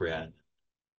milligram of creatinine.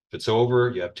 If it's over,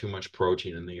 you have too much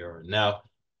protein in the urine. Now,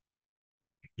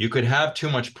 you could have too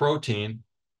much protein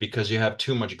because you have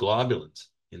too much globulins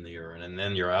in the urine, and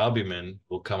then your albumin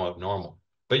will come out normal.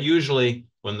 But usually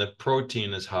when the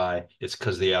protein is high, it's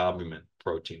because the albumin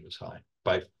protein was high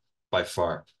by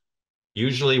far.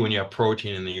 Usually when you have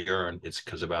protein in the urine, it's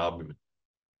because of albumin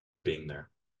being there.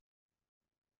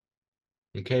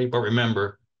 Okay, but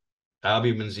remember,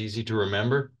 albumin's easy to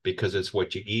remember because it's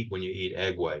what you eat when you eat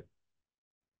egg white.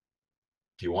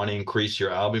 If you want to increase your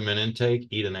albumin intake,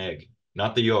 eat an egg,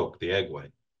 not the yolk, the egg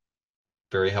white.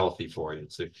 Very healthy for you.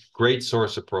 It's a great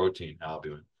source of protein,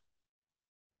 albumin.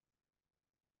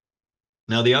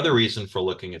 Now, the other reason for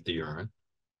looking at the urine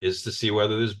is to see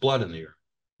whether there's blood in the urine.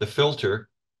 The filter,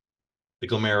 the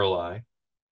glomeruli,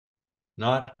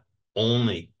 not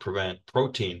only prevent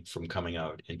protein from coming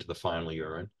out into the final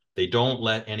urine, they don't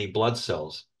let any blood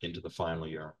cells into the final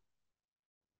urine.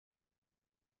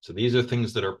 So these are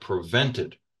things that are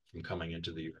prevented from coming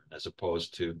into the urine, as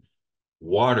opposed to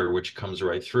water, which comes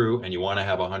right through, and you want to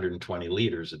have 120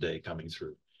 liters a day coming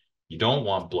through. You don't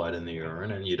want blood in the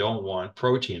urine, and you don't want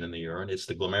protein in the urine. It's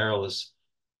the glomerulus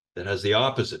that has the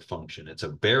opposite function. It's a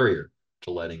barrier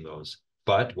to letting those.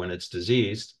 But when it's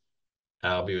diseased,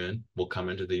 albumin will come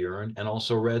into the urine and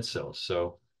also red cells.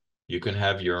 So you can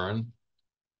have urine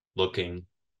looking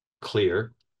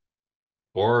clear,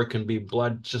 or it can be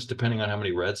blood just depending on how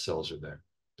many red cells are there.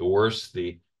 The worse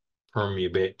the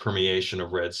permeation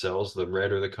of red cells, the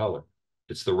redder the color.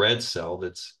 It's the red cell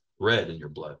that's red in your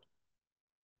blood.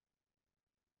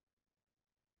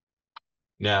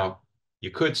 Now,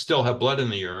 you could still have blood in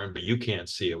the urine, but you can't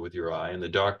see it with your eye, and the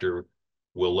doctor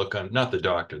will look on, not the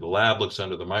doctor, the lab looks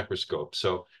under the microscope.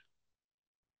 So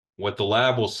what the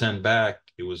lab will send back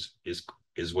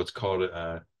is what's called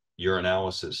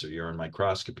urinalysis or urine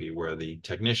microscopy, where the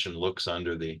technician looks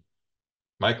under the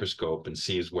microscope and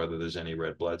sees whether there's any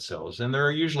red blood cells. And there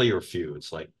are usually a few.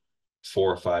 It's like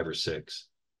 4 or 5 or 6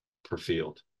 per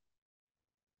field.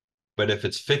 But if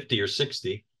it's 50 or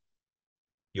 60,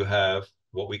 you have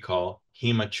what we call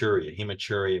hematuria.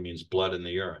 Hematuria means blood in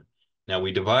the urine. Now,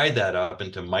 we divide that up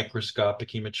into microscopic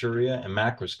hematuria and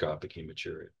macroscopic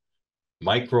hematuria.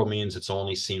 Micro means it's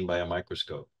only seen by a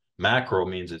microscope. Macro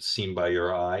means it's seen by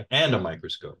your eye and a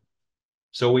microscope.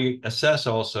 So we assess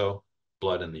also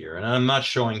blood in the urine. And I'm not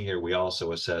showing here, we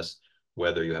also assess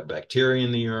whether you have bacteria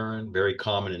in the urine, very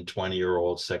common in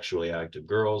 20-year-old sexually active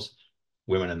girls.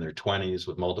 Women in their 20s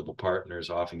with multiple partners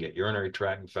often get urinary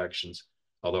tract infections,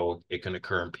 although it can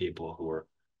occur in people who are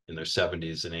in their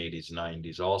 70s and 80s,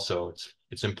 90s. Also,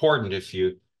 it's important if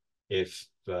you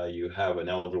have an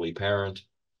elderly parent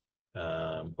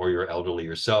or you're elderly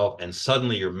yourself, and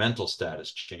suddenly your mental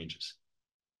status changes.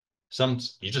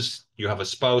 You have a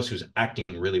spouse who's acting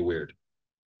really weird.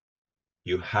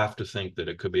 You have to think that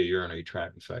it could be a urinary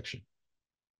tract infection,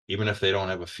 even if they don't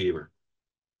have a fever.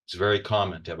 It's very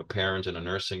common to have a parent in a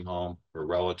nursing home or a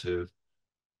relative,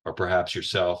 or perhaps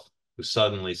yourself, who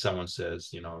suddenly someone says,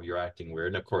 you're acting weird.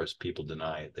 And of course, people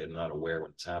deny it. They're not aware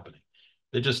when it's happening.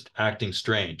 They're just acting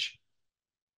strange.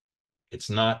 It's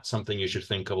not something you should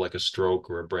think of like a stroke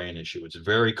or a brain issue. It's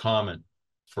very common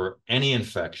for any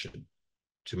infection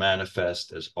to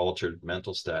manifest as altered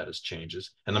mental status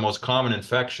changes. And the most common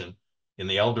infection in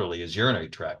the elderly is urinary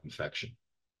tract infection.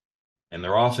 And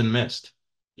they're often missed.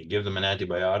 You give them an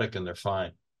antibiotic and they're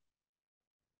fine.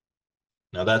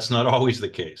 Now, that's not always the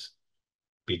case,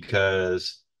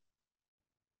 because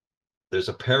there's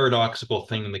a paradoxical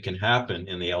thing that can happen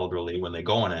in the elderly when they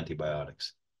go on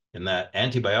antibiotics. And that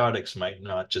antibiotics might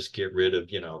not just get rid of,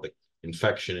 the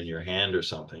infection in your hand or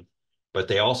something, but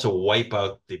they also wipe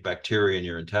out the bacteria in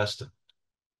your intestine.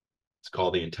 It's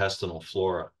called the intestinal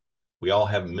flora. We all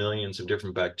have millions of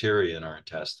different bacteria in our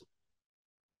intestine,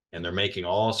 and they're making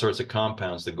all sorts of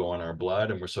compounds that go in our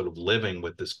blood, and we're sort of living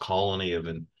with this colony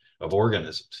of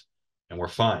organisms, and we're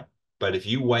fine. But if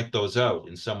you wipe those out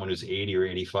in someone who's 80 or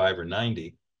 85 or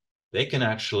 90, they can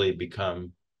actually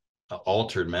become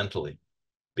altered mentally,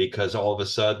 because all of a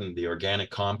sudden the organic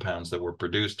compounds that were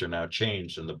produced are now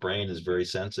changed, and the brain is very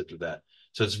sensitive to that.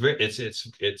 So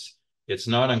it's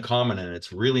not uncommon, and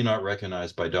it's really not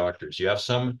recognized by doctors. You have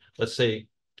some, let's say,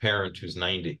 parent who's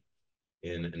 90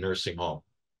 in a nursing home,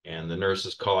 and the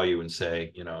nurses call you and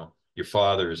say, you know, your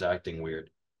father is acting weird.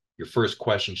 Your first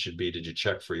question should be, did you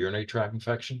check for urinary tract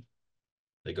infection?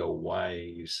 They go, why are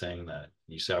you saying that?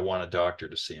 You say, I want a doctor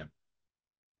to see him.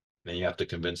 Then you have to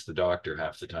convince the doctor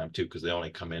half the time too, because they only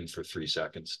come in for 3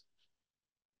 seconds.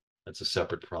 That's a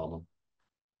separate problem.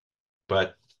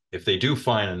 But if they do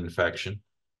find an infection,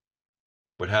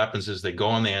 what happens is they go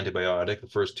on the antibiotic. The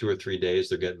first 2 or 3 days,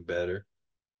 they're getting better,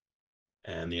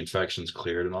 and the infection's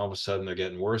cleared, and all of a sudden they're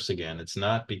getting worse again. It's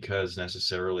not because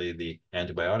necessarily the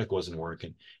antibiotic wasn't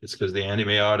working. It's because the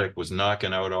antibiotic was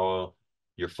knocking out all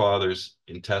your father's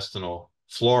intestinal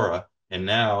flora, and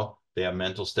now they have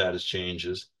mental status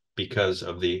changes because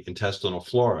of the intestinal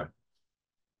flora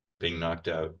being knocked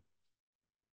out.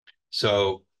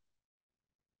 So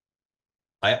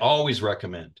I always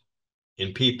recommend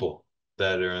in people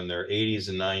that are in their 80s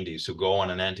and 90s who go on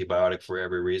an antibiotic for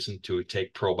every reason to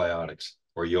take probiotics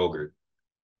or yogurt.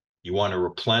 You want to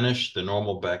replenish the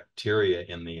normal bacteria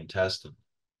in the intestine.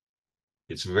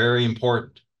 It's very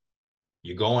important.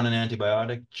 You go on an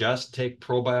antibiotic, just take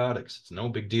probiotics. It's no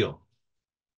big deal.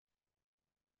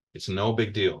 It's no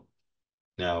big deal.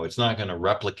 Now, it's not going to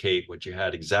replicate what you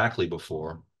had exactly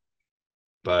before,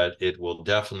 but it will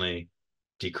definitely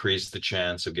decrease the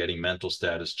chance of getting mental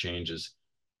status changes,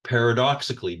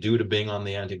 paradoxically, due to being on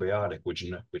the antibiotic, which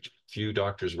few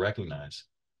doctors recognize.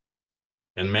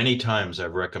 And many times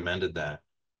I've recommended that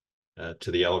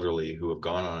to the elderly who have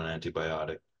gone on an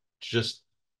antibiotic, just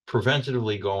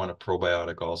preventatively go on a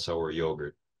probiotic also, or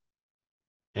yogurt.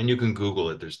 And you can Google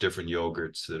it. There's different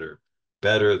yogurts that are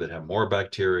better, that have more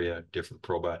bacteria, different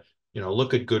probiotics. You know,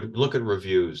 look at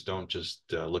reviews. Don't just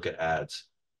look at ads.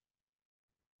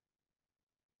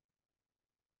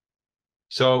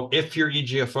 So if your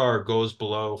eGFR goes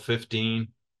below 15,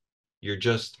 you're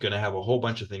just going to have a whole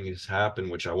bunch of things happen,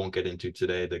 which I won't get into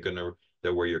today.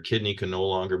 That where your kidney can no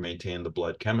longer maintain the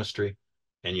blood chemistry,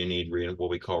 and you need what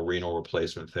we call renal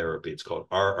replacement therapy. It's called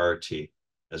RRT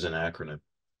as an acronym.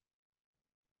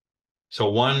 So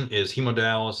one is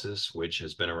hemodialysis, which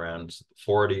has been around since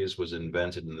the 40s, was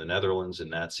invented in the Netherlands in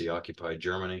Nazi-occupied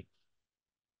Germany.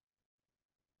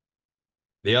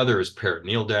 The other is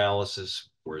peritoneal dialysis,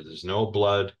 where there's no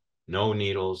blood, no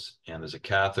needles, and there's a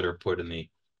catheter put in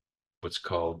what's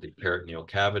called the peritoneal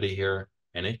cavity here.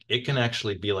 And it can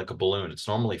actually be like a balloon. It's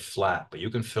normally flat, but you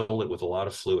can fill it with a lot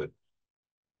of fluid.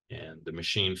 And the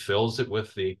machine fills it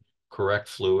with the correct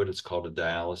fluid. It's called a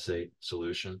dialysate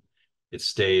solution. It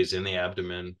stays in the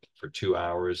abdomen for 2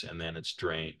 hours, and then it's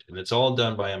drained. And it's all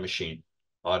done by a machine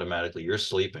automatically. You're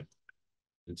sleeping.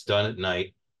 It's done at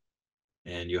night,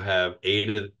 and you have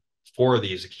 4 of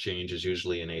these exchanges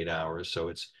usually in 8 hours. So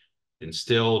it's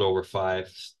instilled over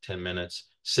 5-10 minutes,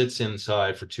 sits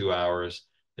inside for 2 hours,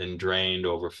 then drained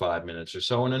over 5 minutes or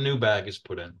so, and a new bag is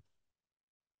put in.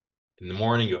 In the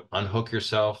morning, you unhook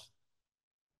yourself,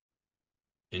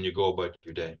 and you go about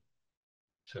your day.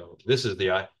 So this is the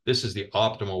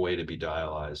optimal way to be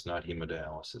dialyzed, not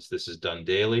hemodialysis. This is done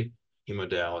daily.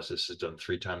 Hemodialysis is done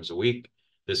 3 times a week.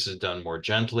 This is done more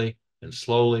gently and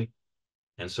slowly.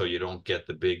 And so you don't get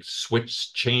the big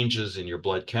switch changes in your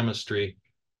blood chemistry.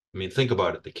 I mean, think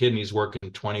about it. The kidney's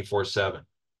working 24/7.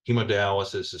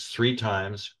 Hemodialysis is 3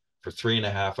 times for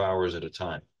 3.5 hours at a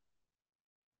time.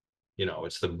 You know,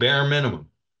 it's the bare minimum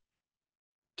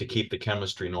to keep the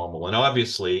chemistry normal. And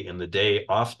obviously in the day,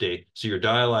 off day, so you're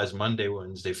dialyzed Monday,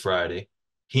 Wednesday, Friday,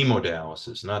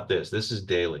 hemodialysis, not this. This is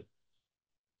daily.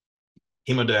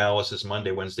 Hemodialysis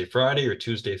Monday, Wednesday, Friday, or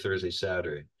Tuesday, Thursday,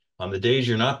 Saturday. On the days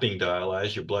you're not being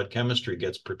dialyzed, your blood chemistry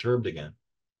gets perturbed again.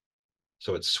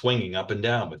 So it's swinging up and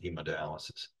down with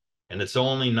hemodialysis. And it's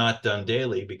only not done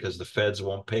daily because the feds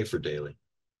won't pay for daily.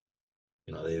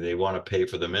 You know, they want to pay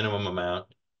for the minimum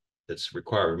amount that's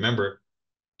required. Remember,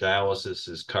 dialysis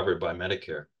is covered by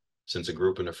Medicare, since a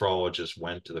group of nephrologists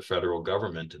went to the federal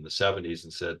government in the 70s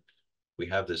and said, we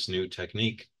have this new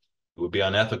technique. It would be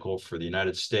unethical for the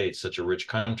United States, such a rich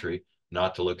country,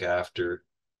 not to look after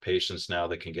patients now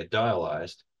that can get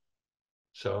dialyzed.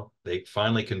 So they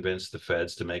finally convinced the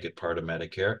feds to make it part of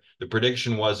Medicare. The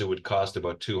prediction was it would cost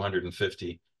about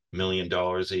 $250 million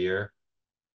a year.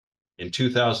 In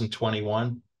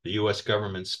 2021, the US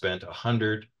government spent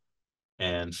 $114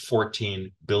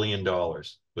 billion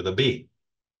with a B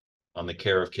on the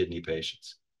care of kidney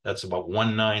patients. That's about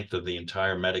 1/9 of the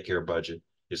entire Medicare budget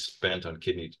is spent on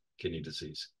kidney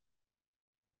disease.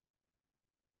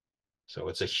 So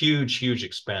it's a huge, huge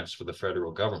expense for the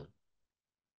federal government.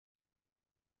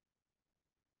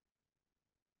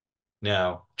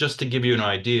 Now, just to give you an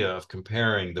idea of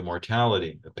comparing the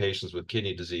mortality of patients with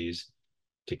kidney disease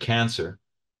to cancer,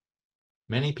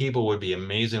 many people would be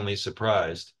amazingly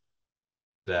surprised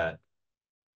that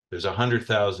there's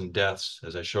 100,000 deaths,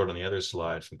 as I showed on the other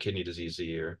slide, from kidney disease a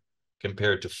year,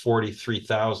 compared to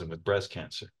 43,000 with breast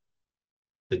cancer.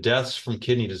 The deaths from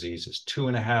kidney disease is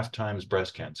 2.5 times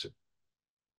breast cancer,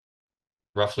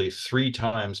 roughly 3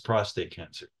 times prostate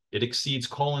cancer. It exceeds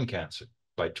colon cancer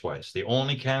by twice. The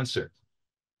only cancer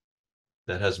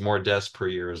that has more deaths per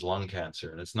year is lung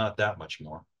cancer, and it's not that much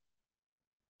more.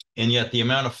 And yet the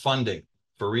amount of funding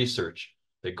for research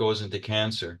that goes into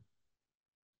cancer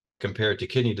compared to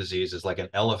kidney disease is like an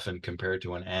elephant compared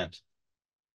to an ant.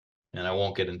 And I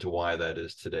won't get into why that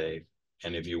is today.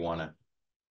 And if you want to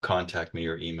contact me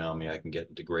or email me, I can get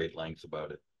into great length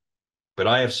about it. But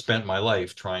I have spent my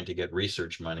life trying to get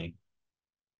research money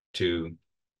to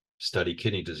study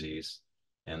kidney disease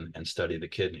and study the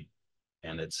kidney.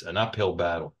 And it's an uphill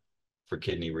battle for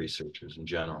kidney researchers in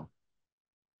general.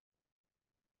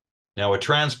 Now, a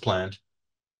transplant,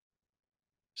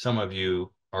 some of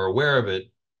you are aware of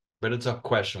it, but it's a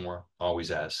question we're always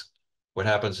asked. What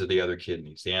happens to the other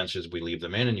kidneys? The answer is we leave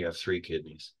them in and you have 3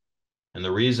 kidneys. And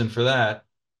the reason for that,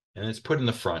 and it's put in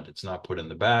the front, it's not put in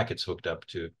the back, it's hooked up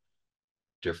to a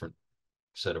different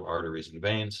set of arteries and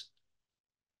veins.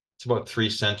 It's about 3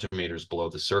 centimeters below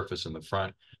the surface in the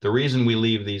front. The reason we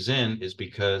leave these in is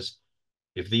because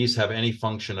if these have any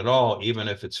function at all, even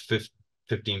if it's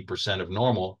 15% of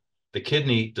normal, the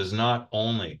kidney does not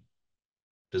only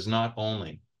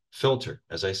filter.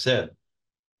 As I said,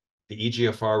 the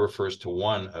eGFR refers to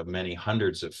one of many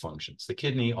hundreds of functions. The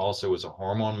kidney also is a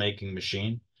hormone-making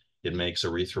machine. It makes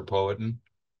erythropoietin,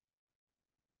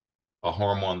 a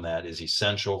hormone that is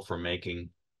essential for making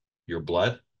your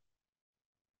blood.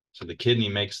 So the kidney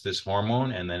makes this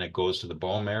hormone, and then it goes to the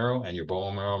bone marrow, and your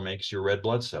bone marrow makes your red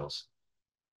blood cells.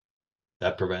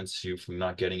 That prevents you from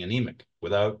not getting anemic.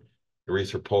 Without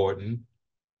erythropoietin,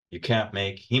 you can't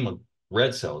make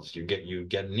red cells. You get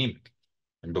anemic.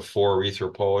 And before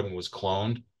erythropoietin was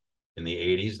cloned in the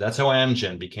 80s, that's how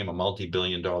Amgen became a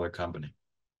multi-billion-dollar company.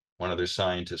 One of their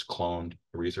scientists cloned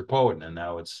erythropoietin, and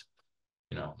now it's,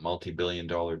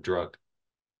 multi-billion-dollar drug,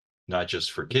 not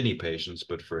just for kidney patients,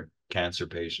 but for cancer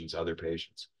patients, other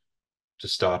patients, to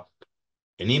stop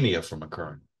anemia from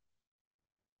occurring.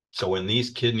 So when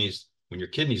your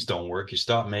kidneys don't work, you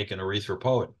stop making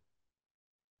erythropoietin.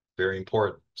 Very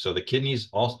important. So the kidneys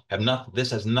also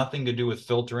this has nothing to do with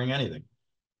filtering anything.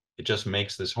 It just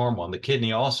makes this hormone. The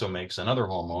kidney also makes another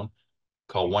hormone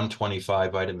called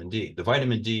 125 vitamin D. The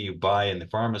vitamin D you buy in the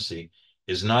pharmacy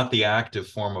is not the active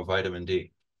form of vitamin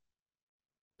D.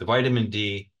 The vitamin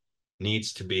D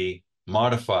needs to be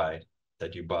modified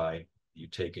that you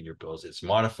take in your pills. It's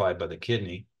modified by the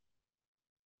kidney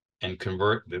and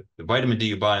convert the vitamin D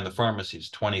you buy in the pharmacy is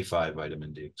 25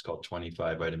 vitamin D. It's called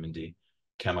 25 vitamin D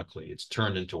chemically. It's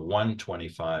turned into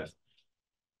 125.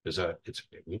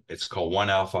 It's called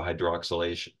 1-alpha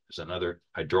hydroxylation. There's another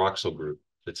hydroxyl group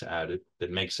that's added that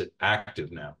makes it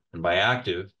active now. And by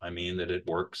active, I mean that it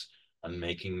works on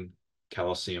making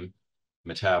calcium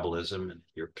metabolism and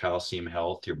your calcium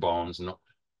health, your bones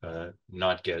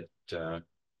not get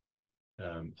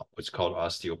what's called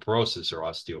osteoporosis or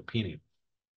osteopenia.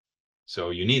 So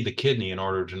you need the kidney in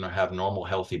order to have normal,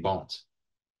 healthy bones.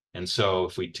 And so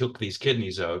if we took these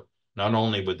kidneys out, not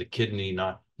only would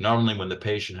when the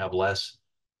patient have less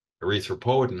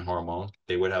erythropoietin hormone,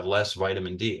 they would have less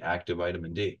vitamin D, active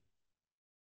vitamin D.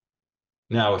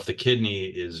 Now, if the kidney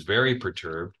is very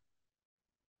perturbed,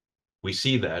 we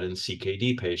see that in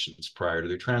CKD patients prior to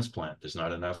their transplant. There's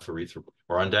not enough erythropoietin,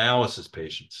 or on dialysis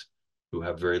patients who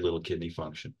have very little kidney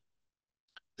function.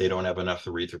 They don't have enough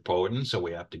erythropoietin, so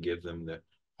we have to give them the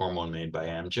hormone made by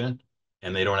Amgen.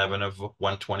 And they don't have enough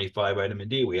 125 vitamin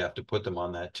D. We have to put them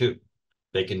on that too.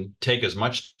 They can take as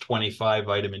much 25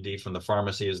 vitamin D from the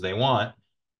pharmacy as they want.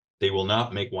 They will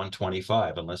not make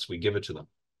 125 unless we give it to them.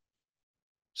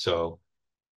 So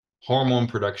hormone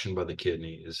production by the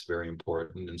kidney is very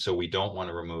important. And so we don't want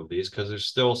to remove these because there's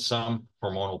still some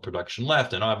hormonal production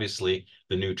left. And obviously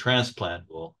the new transplant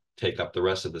will take up the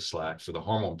rest of the slack for the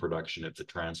hormone production if the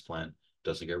transplant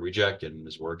doesn't get rejected and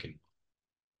is working.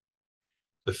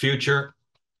 The future,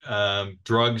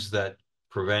 drugs that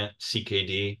prevent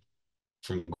CKD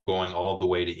from going all the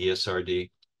way to ESRD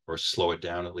or slow it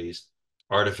down at least.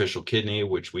 Artificial kidney,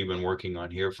 which we've been working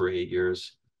on here for 8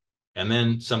 years. And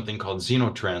then something called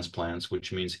xenotransplants,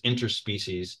 which means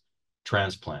interspecies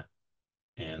transplant.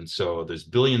 And so there's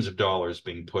billions of dollars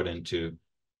being put into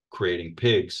creating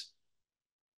pigs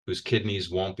whose kidneys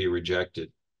won't be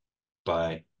rejected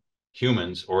by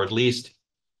humans, or at least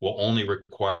will only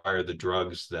require the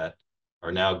drugs that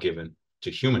are now given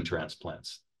to human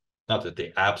transplants. Not that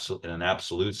they in an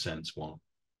absolute sense won't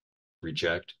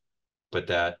reject, but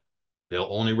that they'll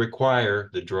only require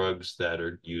the drugs that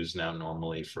are used now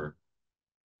normally for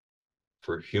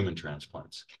human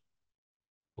transplants.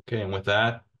 Okay, and with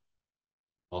that,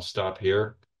 I'll stop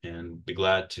here and be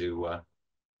glad to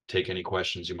take any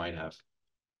questions you might have.